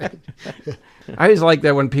 Right. I always like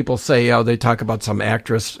that when people say, they talk about some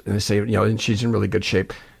actress and they say, and she's in really good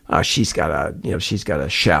shape. She's got a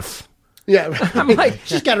chef. Yeah. I'm like,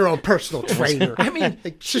 she's got her own personal trainer. I mean,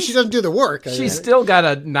 so she doesn't do the work. She's still got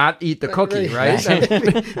to not eat the cookie, right?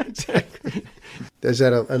 Exactly. Is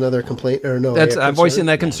that another complaint or no? I'm voicing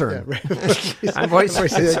that concern. Yeah, right. I'm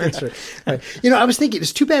voicing that concern. Right. I was thinking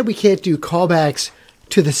it's too bad we can't do callbacks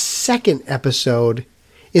to the second episode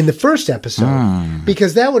in the first episode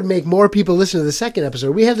because that would make more people listen to the second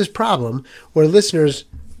episode. We have this problem where listeners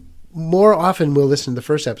more often will listen to the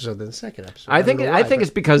first episode than the second episode. I think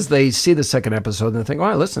it's because they see the second episode and they think,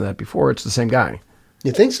 I listened to that before. It's the same guy.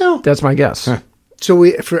 You think so? That's my guess. So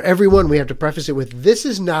for everyone, we have to preface it with, this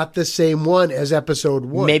is not the same one as episode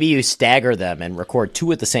 1. Maybe you stagger them and record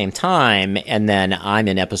 2 at the same time, and then I'm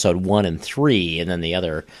in episode 1 and 3, and then the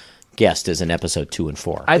other guest is in episode 2 and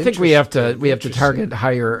 4. I think we have to target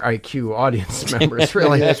higher IQ audience members,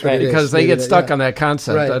 really, That's what it because is. they Maybe get stuck on that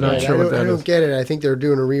concept. Right, I'm not sure what that I is. don't get it. I think they're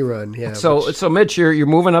doing a rerun. Yeah. So Mitch, you're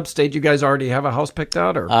moving upstate. You guys already have a house picked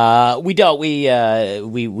out, or we don't. We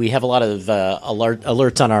have a lot of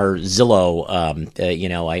alerts on our Zillow.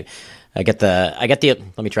 I get the.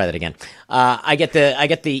 Let me try that again. I get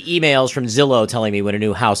the emails from Zillow telling me when a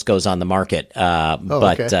new house goes on the market.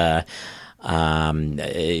 Okay.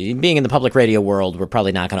 Being in the public radio world, we're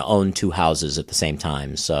probably not going to own 2 houses at the same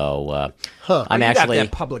time. So I'm actually got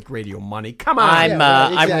that public radio money. Come on, I'm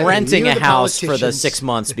exactly. I'm renting You a the house for the politicians. 6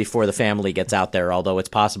 months before the family gets out there. Although it's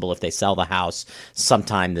possible if they sell the house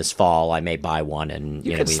sometime this fall, I may buy one and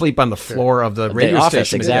you could sleep on the floor of the radio office,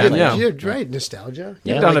 station. exactly. Yeah. You're right. Nostalgia.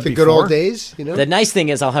 Yeah. You've done like it the good old before. days. The nice thing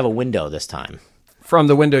is I'll have a window this time. From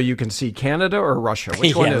the window, you can see Canada or Russia.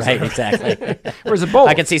 Which one is right, it? exactly. Or is it both?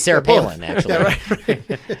 I can see Sarah Palin actually. Yeah,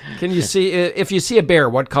 right. Can you see if you see a bear?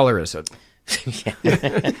 What color is it?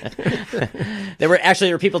 There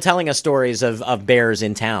were people telling us stories of bears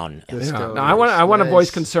in town. Yeah. Now, I want to voice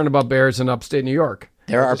concern about bears in upstate New York.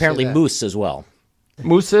 There are just say apparently that. moose as well.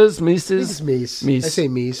 Mooses, I think it's meese. Meese. I say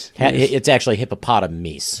meese. It's actually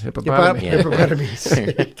hippopotamus. Hippopotamus.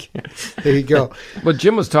 There you go. But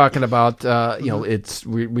Jim was talking about,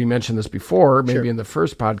 we mentioned this before, maybe in the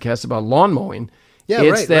first podcast about lawn mowing. Yeah,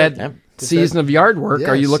 it's right, that right. season of yard work.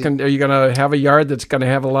 Yeah, Are you going to have a yard that's going to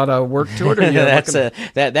have a lot of work to it? Or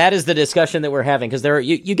That is the discussion that we're having because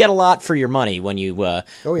you get a lot for your money when you buy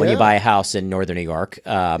a house in northern New York.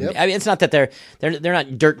 I mean, it's not that they're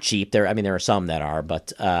not dirt cheap. There are some that are,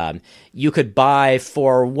 but you could buy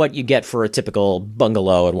for what you get for a typical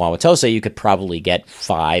bungalow in Wauwatosa. You could probably get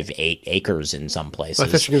 5-8 acres in some places. I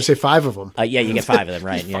thought you were going to say 5 of them. Yeah, you get 5 of them,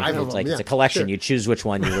 right? Five of it's them, like yeah, it's a collection. sure. You choose which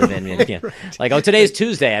one you live in. Like, today's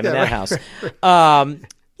Tuesday. I'm in that house.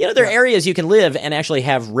 There are areas you can live and actually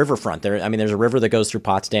have riverfront. There's a river that goes through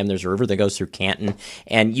Potsdam. There's a river that goes through Canton,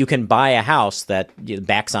 and you can buy a house that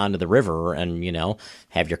backs onto the river and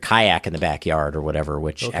have your kayak in the backyard or whatever,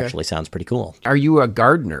 which actually sounds pretty cool. Are you a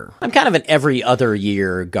gardener? I'm kind of an every other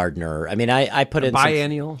year gardener. I mean, I put in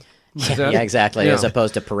Biennial? Yeah, exactly. Yeah. As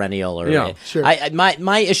opposed to perennial, or sure.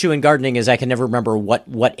 My issue in gardening is I can never remember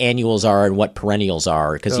what annuals are and what perennials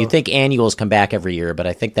are because you think annuals come back every year, but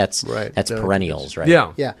I think that's perennials, right?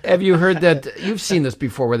 Yeah. Yeah. Have you heard that? You've seen this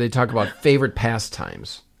before, where they talk about favorite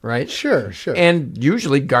pastimes, right? Sure. And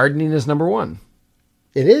usually gardening is number one.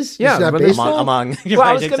 It is? Yeah, It's not but baseball? Among Well,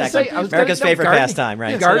 I was right, going to exactly. say, America's favorite pastime,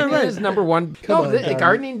 right? Gardening is number one. on,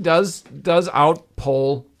 Gardening does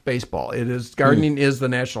outpoll baseball. Gardening is the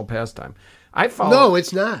national pastime. I follow. No,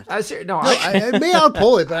 it's not. I may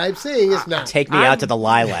outpull it, but I'm saying it's not. Take me out to the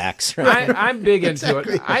lilacs. Right? I'm big into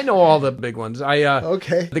it. I know all the big ones.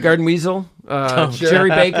 Okay. The Garden Weasel, Jerry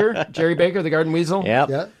Baker, the Garden Weasel. Yep.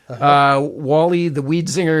 Yeah. Wally the Weed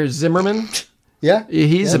Singer Zimmerman. Yeah.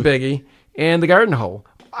 He's a biggie. And the Garden Hoe.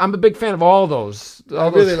 I'm a big fan of all those. I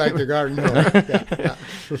really like the garden.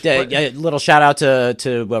 A little shout out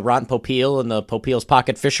to Ron Popeil and the Popeil's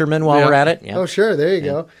Pocket Fisherman while we're at it. Yeah. Oh, sure. There you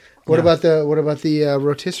go. What about the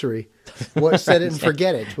rotisserie? What set it and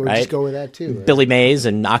forget it? We'll just go with that too. Right? Billy Mays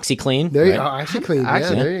and OxyClean. There you go. OxyClean. Yeah,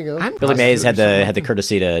 there you go. Billy Mays had the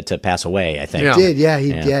courtesy to pass away, I think. He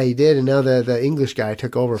did. He did. And now the English guy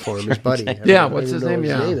took over for him, his buddy. What's his name?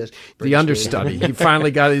 The understudy. He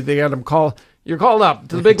finally got it. They got him called. You're called up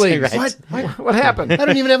to the big leagues. Right. What happened? I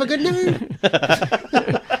don't even have a good name.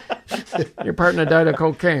 Your partner died of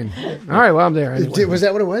cocaine. All right, well, I'm there. Anyway. Was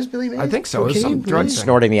that what it was, Billy Mays? I think so. It was some drug thing.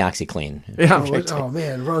 Snorting the OxyClean. Yeah. Oh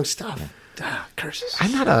man, wrong stuff. Curses.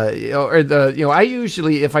 I'm not I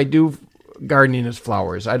usually, if I do gardening as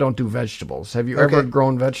flowers, I don't do vegetables. Have you ever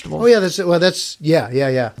grown vegetables? Oh yeah, that's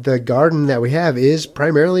The garden that we have is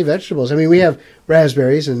primarily vegetables. I mean, we have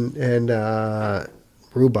raspberries and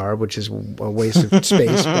rhubarb, which is a waste of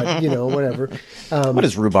space, but whatever. What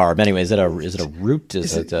is rhubarb anyway? Is it a root?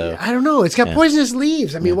 I don't know. It's got poisonous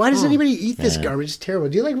leaves. I mean, why does anybody eat this garbage? It's terrible.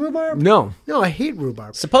 Do you like rhubarb? No, I hate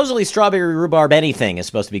rhubarb. Supposedly, strawberry rhubarb anything is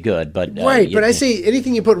supposed to be good, but but I say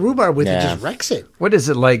anything you put rhubarb with, it just wrecks it. What is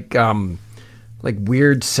it like? Like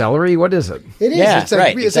weird celery? What is it? It is. Yeah, it's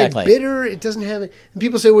like like bitter. It doesn't have it. And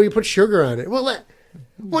people say, "Well, you put sugar on it." Well,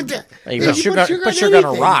 what the? You put sugar on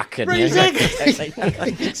a rock. And exactly.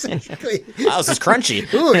 Exactly. Wow, this is crunchy.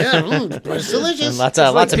 Oh yeah, it's delicious. And lots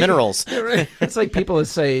of minerals. It's like people that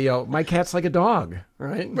say, my cat's like a dog,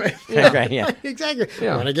 right? Yeah. Right, yeah. Exactly.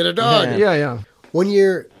 Yeah. I want to get a dog. Yeah. One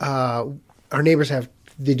year, our neighbors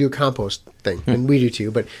they do a compost thing, and we do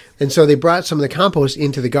too. And so they brought some of the compost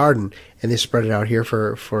into the garden, and they spread it out here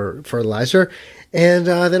for fertilizer. And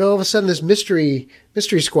then all of a sudden, this mystery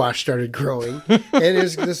squash started growing, and it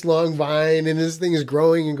was this long vine, and this thing is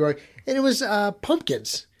growing and growing, and it was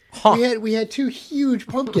pumpkins. Huh. We had 2 huge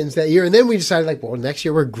pumpkins that year, and then we decided next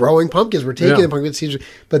year we're growing pumpkins. We're taking the pumpkin seeds,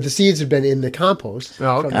 but the seeds had been in the compost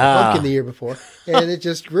from the pumpkin the year before, and it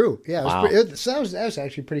just grew. Yeah, that was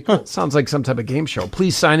actually pretty cool. Sounds like some type of game show.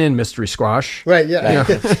 Please sign in, Mystery Squash. Right? Yeah. I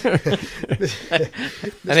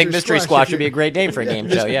think Mystery Squash would be a great name for a game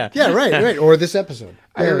show. Yeah. Yeah. Right. Or this episode.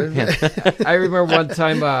 I remember one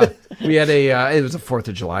time we had it was a 4th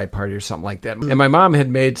of July party or something like that, and my mom had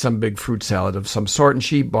made some big fruit salad of some sort, and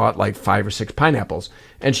she bought like 5 or 6 pineapples,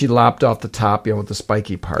 and she lopped off the top, with the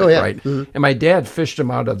spiky part, right? Mm-hmm. And my dad fished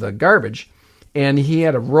them out of the garbage, and he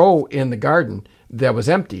had a row in the garden that was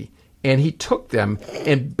empty, and he took them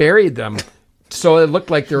and buried them. So it looked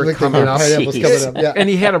like they were coming up. Yeah. And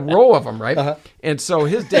he had a row of them, right? Uh-huh. And so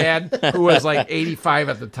his dad, who was like 85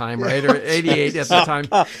 at the time, right? Or 88 at the time.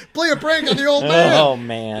 Play a prank on the old man. Oh,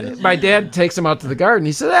 man. My dad takes him out to the garden.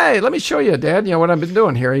 He said, "Hey, let me show you, Dad, what I've been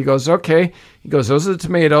doing here." He goes, "Okay." He goes, "Those are the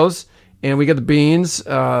tomatoes. And we got the beans.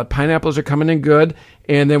 Pineapples are coming in good.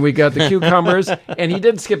 And then we got the cucumbers." And he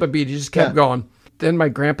didn't skip a beat. He just kept going. Then my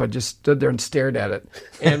grandpa just stood there and stared at it.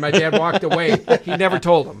 And my dad walked away. He never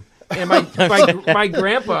told him. And my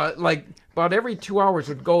grandpa, like, about every 2 hours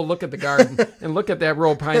would go look at the garden and look at that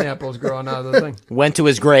row of pineapples growing out of the thing. Went to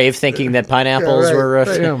his grave thinking that pineapples were...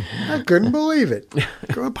 I couldn't believe it.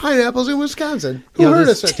 Growing pineapples in Wisconsin. Who heard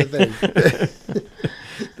of such a thing?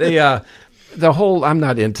 The whole... I'm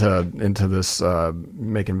not into this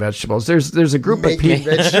making vegetables. There's a group of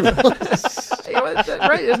people... Vegetables.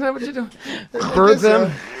 Right? Isn't that what you do? Bird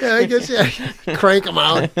them? Yeah, I guess, crank them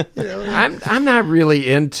out. I'm not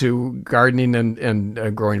really into gardening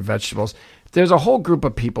and growing vegetables. There's a whole group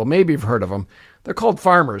of people, maybe you've heard of them. They're called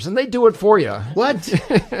farmers, and they do it for you. What?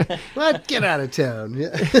 What? Get out of town.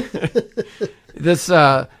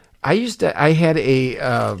 I had a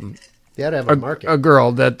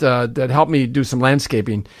girl that helped me do some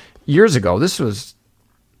landscaping years ago. This was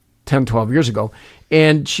 10, 12 years ago.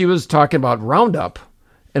 And she was talking about Roundup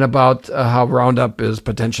and about how Roundup is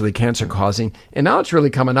potentially cancer-causing. And now it's really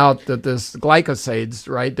coming out that this glycosides,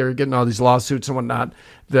 right? They're getting all these lawsuits and whatnot,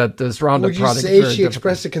 that this Roundup product is very Would you say she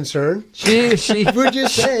expressed a concern? She would you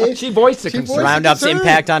say? She voiced a concern. Roundup's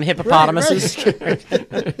impact on hippopotamuses.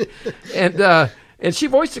 Right. And she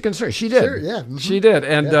voiced a concern. She did. Sure, yeah. Mm-hmm. She did.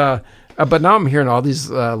 And but now I'm hearing all these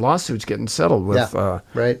lawsuits getting settled with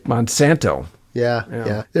Monsanto.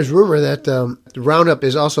 Yeah. There's rumor that Roundup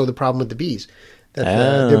is also the problem with the bees.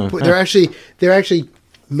 That they're actually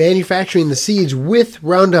manufacturing the seeds with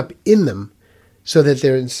Roundup in them, so that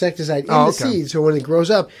they're insecticide in the seeds. So when it grows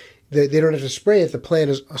up, they don't have to spray it. The plant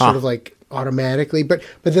is sort of like automatically. But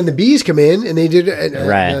then the bees come in and they did it.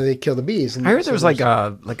 And they kill the bees. And I heard there was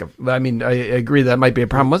I mean, I agree that might be a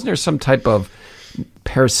problem. Wasn't there some type of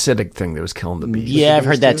parasitic thing that was killing the bees? Yeah, I've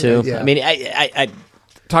heard that too. Yeah. I mean, I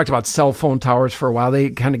talked about cell phone towers for a while. They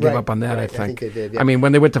kind of gave up on that, I think. they did, yeah. I mean,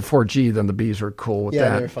 when they went to 4G, then the bees were cool with that.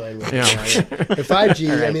 Yeah, they're fine with it. The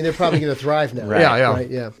 5G, I mean, they're probably going to thrive now. Right. Yeah. Right,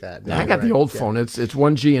 yeah. I got the old phone. It's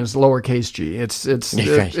 1G and it's lowercase g. It's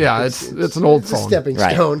an old phone. It's a stepping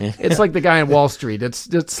stone. It's like the guy on Wall Street.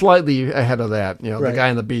 It's slightly ahead of that. The guy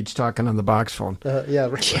on the beach talking on the box phone. Yeah,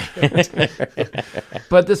 right.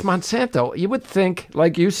 But this Monsanto, you would think,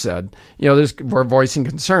 like you said, we're voicing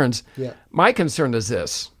concerns. Yeah. My concern is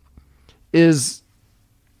this, is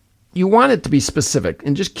you want it to be specific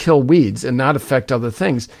and just kill weeds and not affect other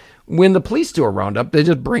things. When the police do a roundup, they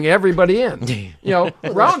just bring everybody in.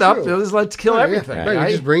 Roundup is let's kill everything. Yeah. Right,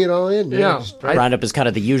 you just bring it all in. Yeah. Roundup is kind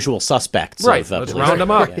of the usual suspects. Right. Of, let's round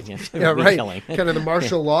them up. Yeah, right. Killing. Kind of the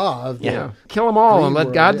martial law of kill them all and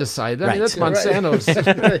let God decide. I mean, that's Monsanto's.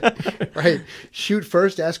 Right. Shoot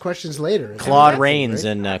first, ask questions later. Claude Rains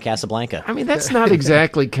in Casablanca. I mean, that's not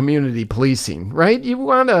exactly community policing, right? You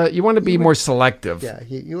want to be more selective. Yeah,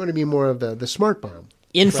 you want to be more of the smart bomb.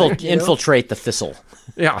 Infiltrate the thistle.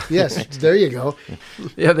 Yeah. Yes, there you go.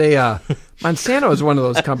 Yeah, Monsanto is one of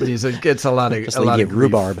those companies that gets a lot of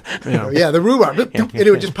rhubarb. Yeah, the rhubarb, and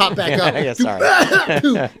it would just pop back up. Yeah, sorry.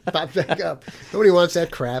 Pop back up. Nobody wants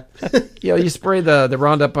that crap. You spray the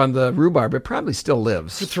Roundup on the rhubarb, it probably still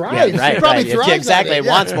lives. It thrives. Yeah, right, it probably thrives. Exactly. It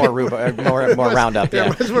wants more rhubarb, more Roundup.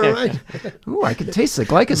 Yeah. Ooh, I can taste the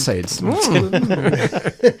glycosides.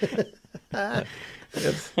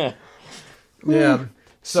 Yeah.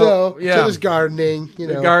 So there's gardening,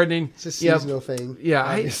 gardening. It's a seasonal thing.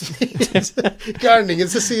 Yeah. Gardening,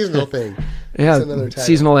 it's a seasonal thing. Yeah. It's another title.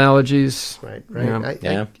 Seasonal allergies. Right.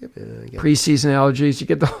 Pre-season allergies, you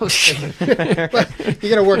get those. You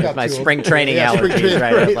got to work up my to spring training allergies,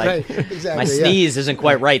 right? Exactly. My sneeze isn't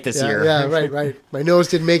quite right this year. Yeah, right. My nose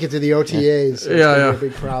didn't make it to the OTAs. So it's a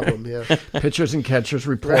big problem. Yeah. Pitchers and catchers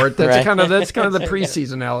report. That's kind of the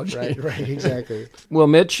preseason allergy. Right, exactly. Well,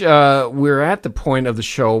 Mitch, we're at the point of the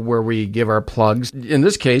show where we give our plugs. In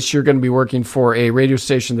this case, you're going to be working for a radio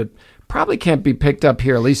station that probably can't be picked up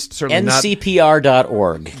here, at least certainly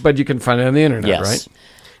ncpr.org. But you can find it on the internet, right?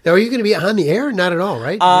 Now, are you going to be on the air? Not at all,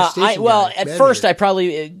 right? At first, I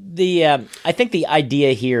probably I think the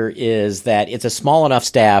idea here is that it's a small enough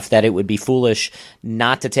staff that it would be foolish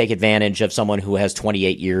not to take advantage of someone who has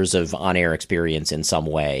 28 years of on-air experience in some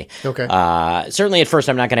way. Okay. Certainly, at first,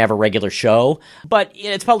 I'm not going to have a regular show, but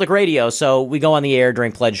it's public radio, so we go on the air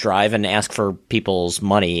during pledge drive and ask for people's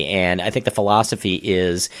money. And I think the philosophy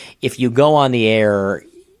is if you go on the air,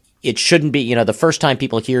 it shouldn't be, the first time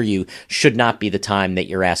people hear you should not be the time that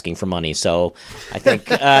you're asking for money. So I think,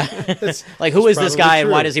 who is this guy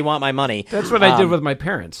and why does he want my money? That's what I did with my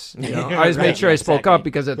parents. I always made sure I spoke up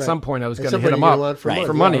because at some point I was going to hit them up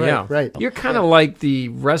for money. Right. You're kind of like the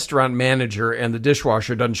restaurant manager and the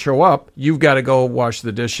dishwasher doesn't show up. You've got to go wash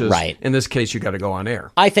the dishes. Right. In this case, you got to go on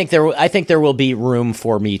air. I think there will be room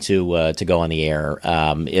for me to go on the air.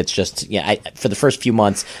 It's just, for the first few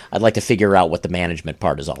months, I'd like to figure out what the management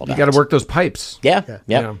part is all about. You got to work those pipes. Yeah.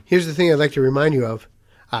 Here's the thing I'd like to remind you of.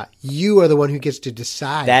 You are the one who gets to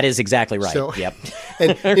decide. That is exactly right. So, yep.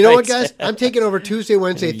 And you know what, guys? I'm taking over Tuesday,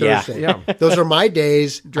 Wednesday, Thursday. Yeah. Those are my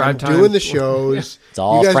days. Drive time. Doing the shows. It's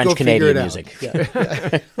all French-Canadian music.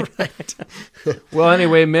 Yeah. Right. Well,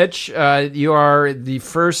 anyway, Mitch, you are the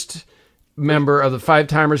first member of the Five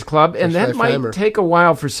Timers Club, and that might take a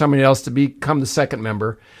while for somebody else to become the second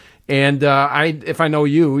member. And if I know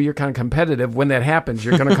you're kind of competitive. When that happens,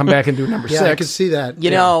 you're going to come back and do number 6. I can see that.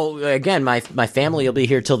 Again, my family will be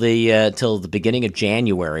here till the beginning of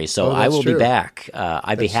January, so I will be back.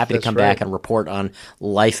 I'd be happy to come back and report on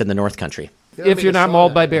life in the North Country. If you're not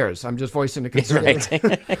mauled by bears, I'm just voicing the concern. Right.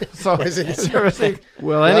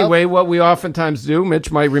 Well, anyway, what we oftentimes do,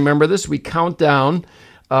 Mitch might remember this, we count down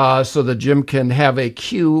so that Jim can have a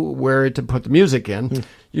cue where to put the music in.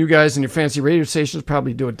 You guys in your fancy radio stations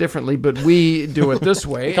probably do it differently, but we do it this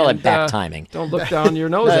way. We call it back timing. Don't look down your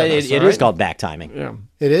nose at us. It is called back timing. Yeah.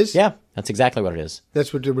 It is? Yeah, that's exactly what it is.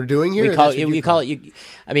 That's what we're doing here? We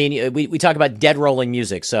talk about dead rolling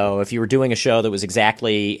music. So if you were doing a show that was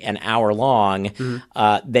exactly an hour long,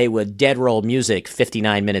 they would dead roll music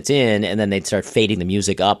 59 minutes in, and then they'd start fading the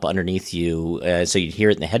music up underneath you so you'd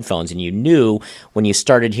hear it in the headphones, and you knew when you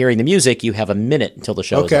started hearing the music, you have a minute until the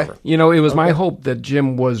show is over. It was my hope that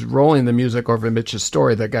Jim was rolling the music over Mitch's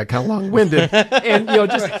story that got kind of long-winded,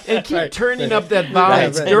 and keep turning up that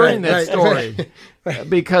volume during that story.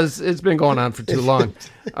 Because it's been going on for too long.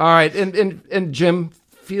 All right, and Jim,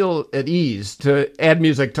 feel at ease to add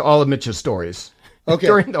music to all of Mitch's stories. Okay.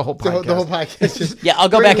 During the whole podcast. The whole podcast. Yeah, I'll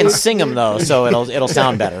go back and sing them though, so it'll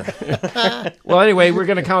sound better. Well, anyway, we're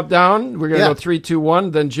going to count down. We're going to go 3, 2,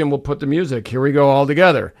 1. Then Jim will put the music. Here we go all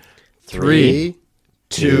together. 3,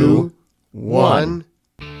 2, 1.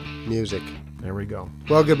 Music. There we go.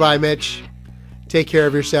 Well, goodbye, Mitch. Take care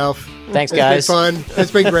of yourself. Thanks, guys. It's been fun.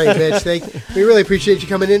 It's been great, Mitch. We really appreciate you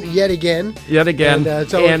coming in yet again.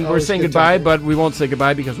 And, and we're saying goodbye, but we won't say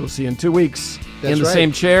goodbye because we'll see you in 2 weeks. That's in the right.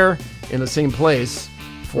 same chair, in the same place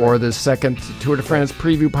for the second Tour de France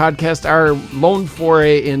preview podcast. Our lone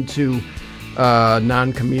foray into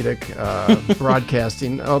non-comedic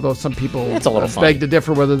broadcasting, although some people It's a little beg to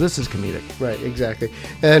differ whether this is comedic. Right, exactly.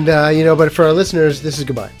 And, but for our listeners, this is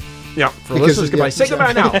goodbye. Yeah, for listeners, goodbye. Say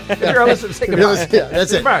goodbye now. If you're a listener, say goodbye. Yeah,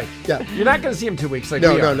 that's it. Goodbye. Yeah. You're not going to see him 2 weeks like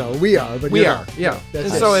No, we are. no, we are. But We you're are, not. yeah. That's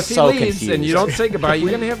And it. so if he So leaves confused. and you don't say goodbye,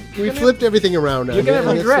 you're going to have... We flipped everything around. You're going to have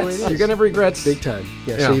That's the way regrets. it is. You're going to have regrets. Big time.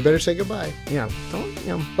 Yeah, Yeah. so you better say goodbye. Yeah.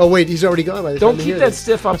 Don't, Oh, wait, he's already gone by the Don't time you keep hear that this.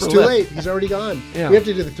 stiff upper It's too lip. late. He's already gone. Yeah. We have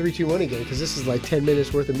to do the 3, 2, 1 again because this is like 10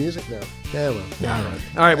 minutes worth of music now. Yeah, well. All right.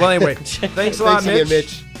 All right. Well, anyway, thanks a lot, Thanks again,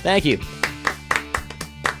 Mitch. Thank you.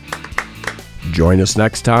 Join us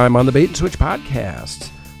next time on the Bait and Switch podcast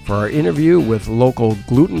for our interview with local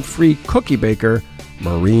gluten-free cookie baker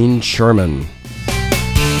Maureen Sherman.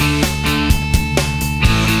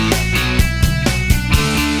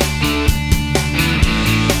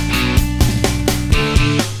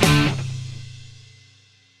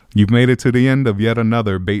 You've made it to the end of yet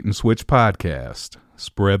another Bait and Switch podcast.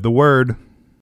 Spread the word.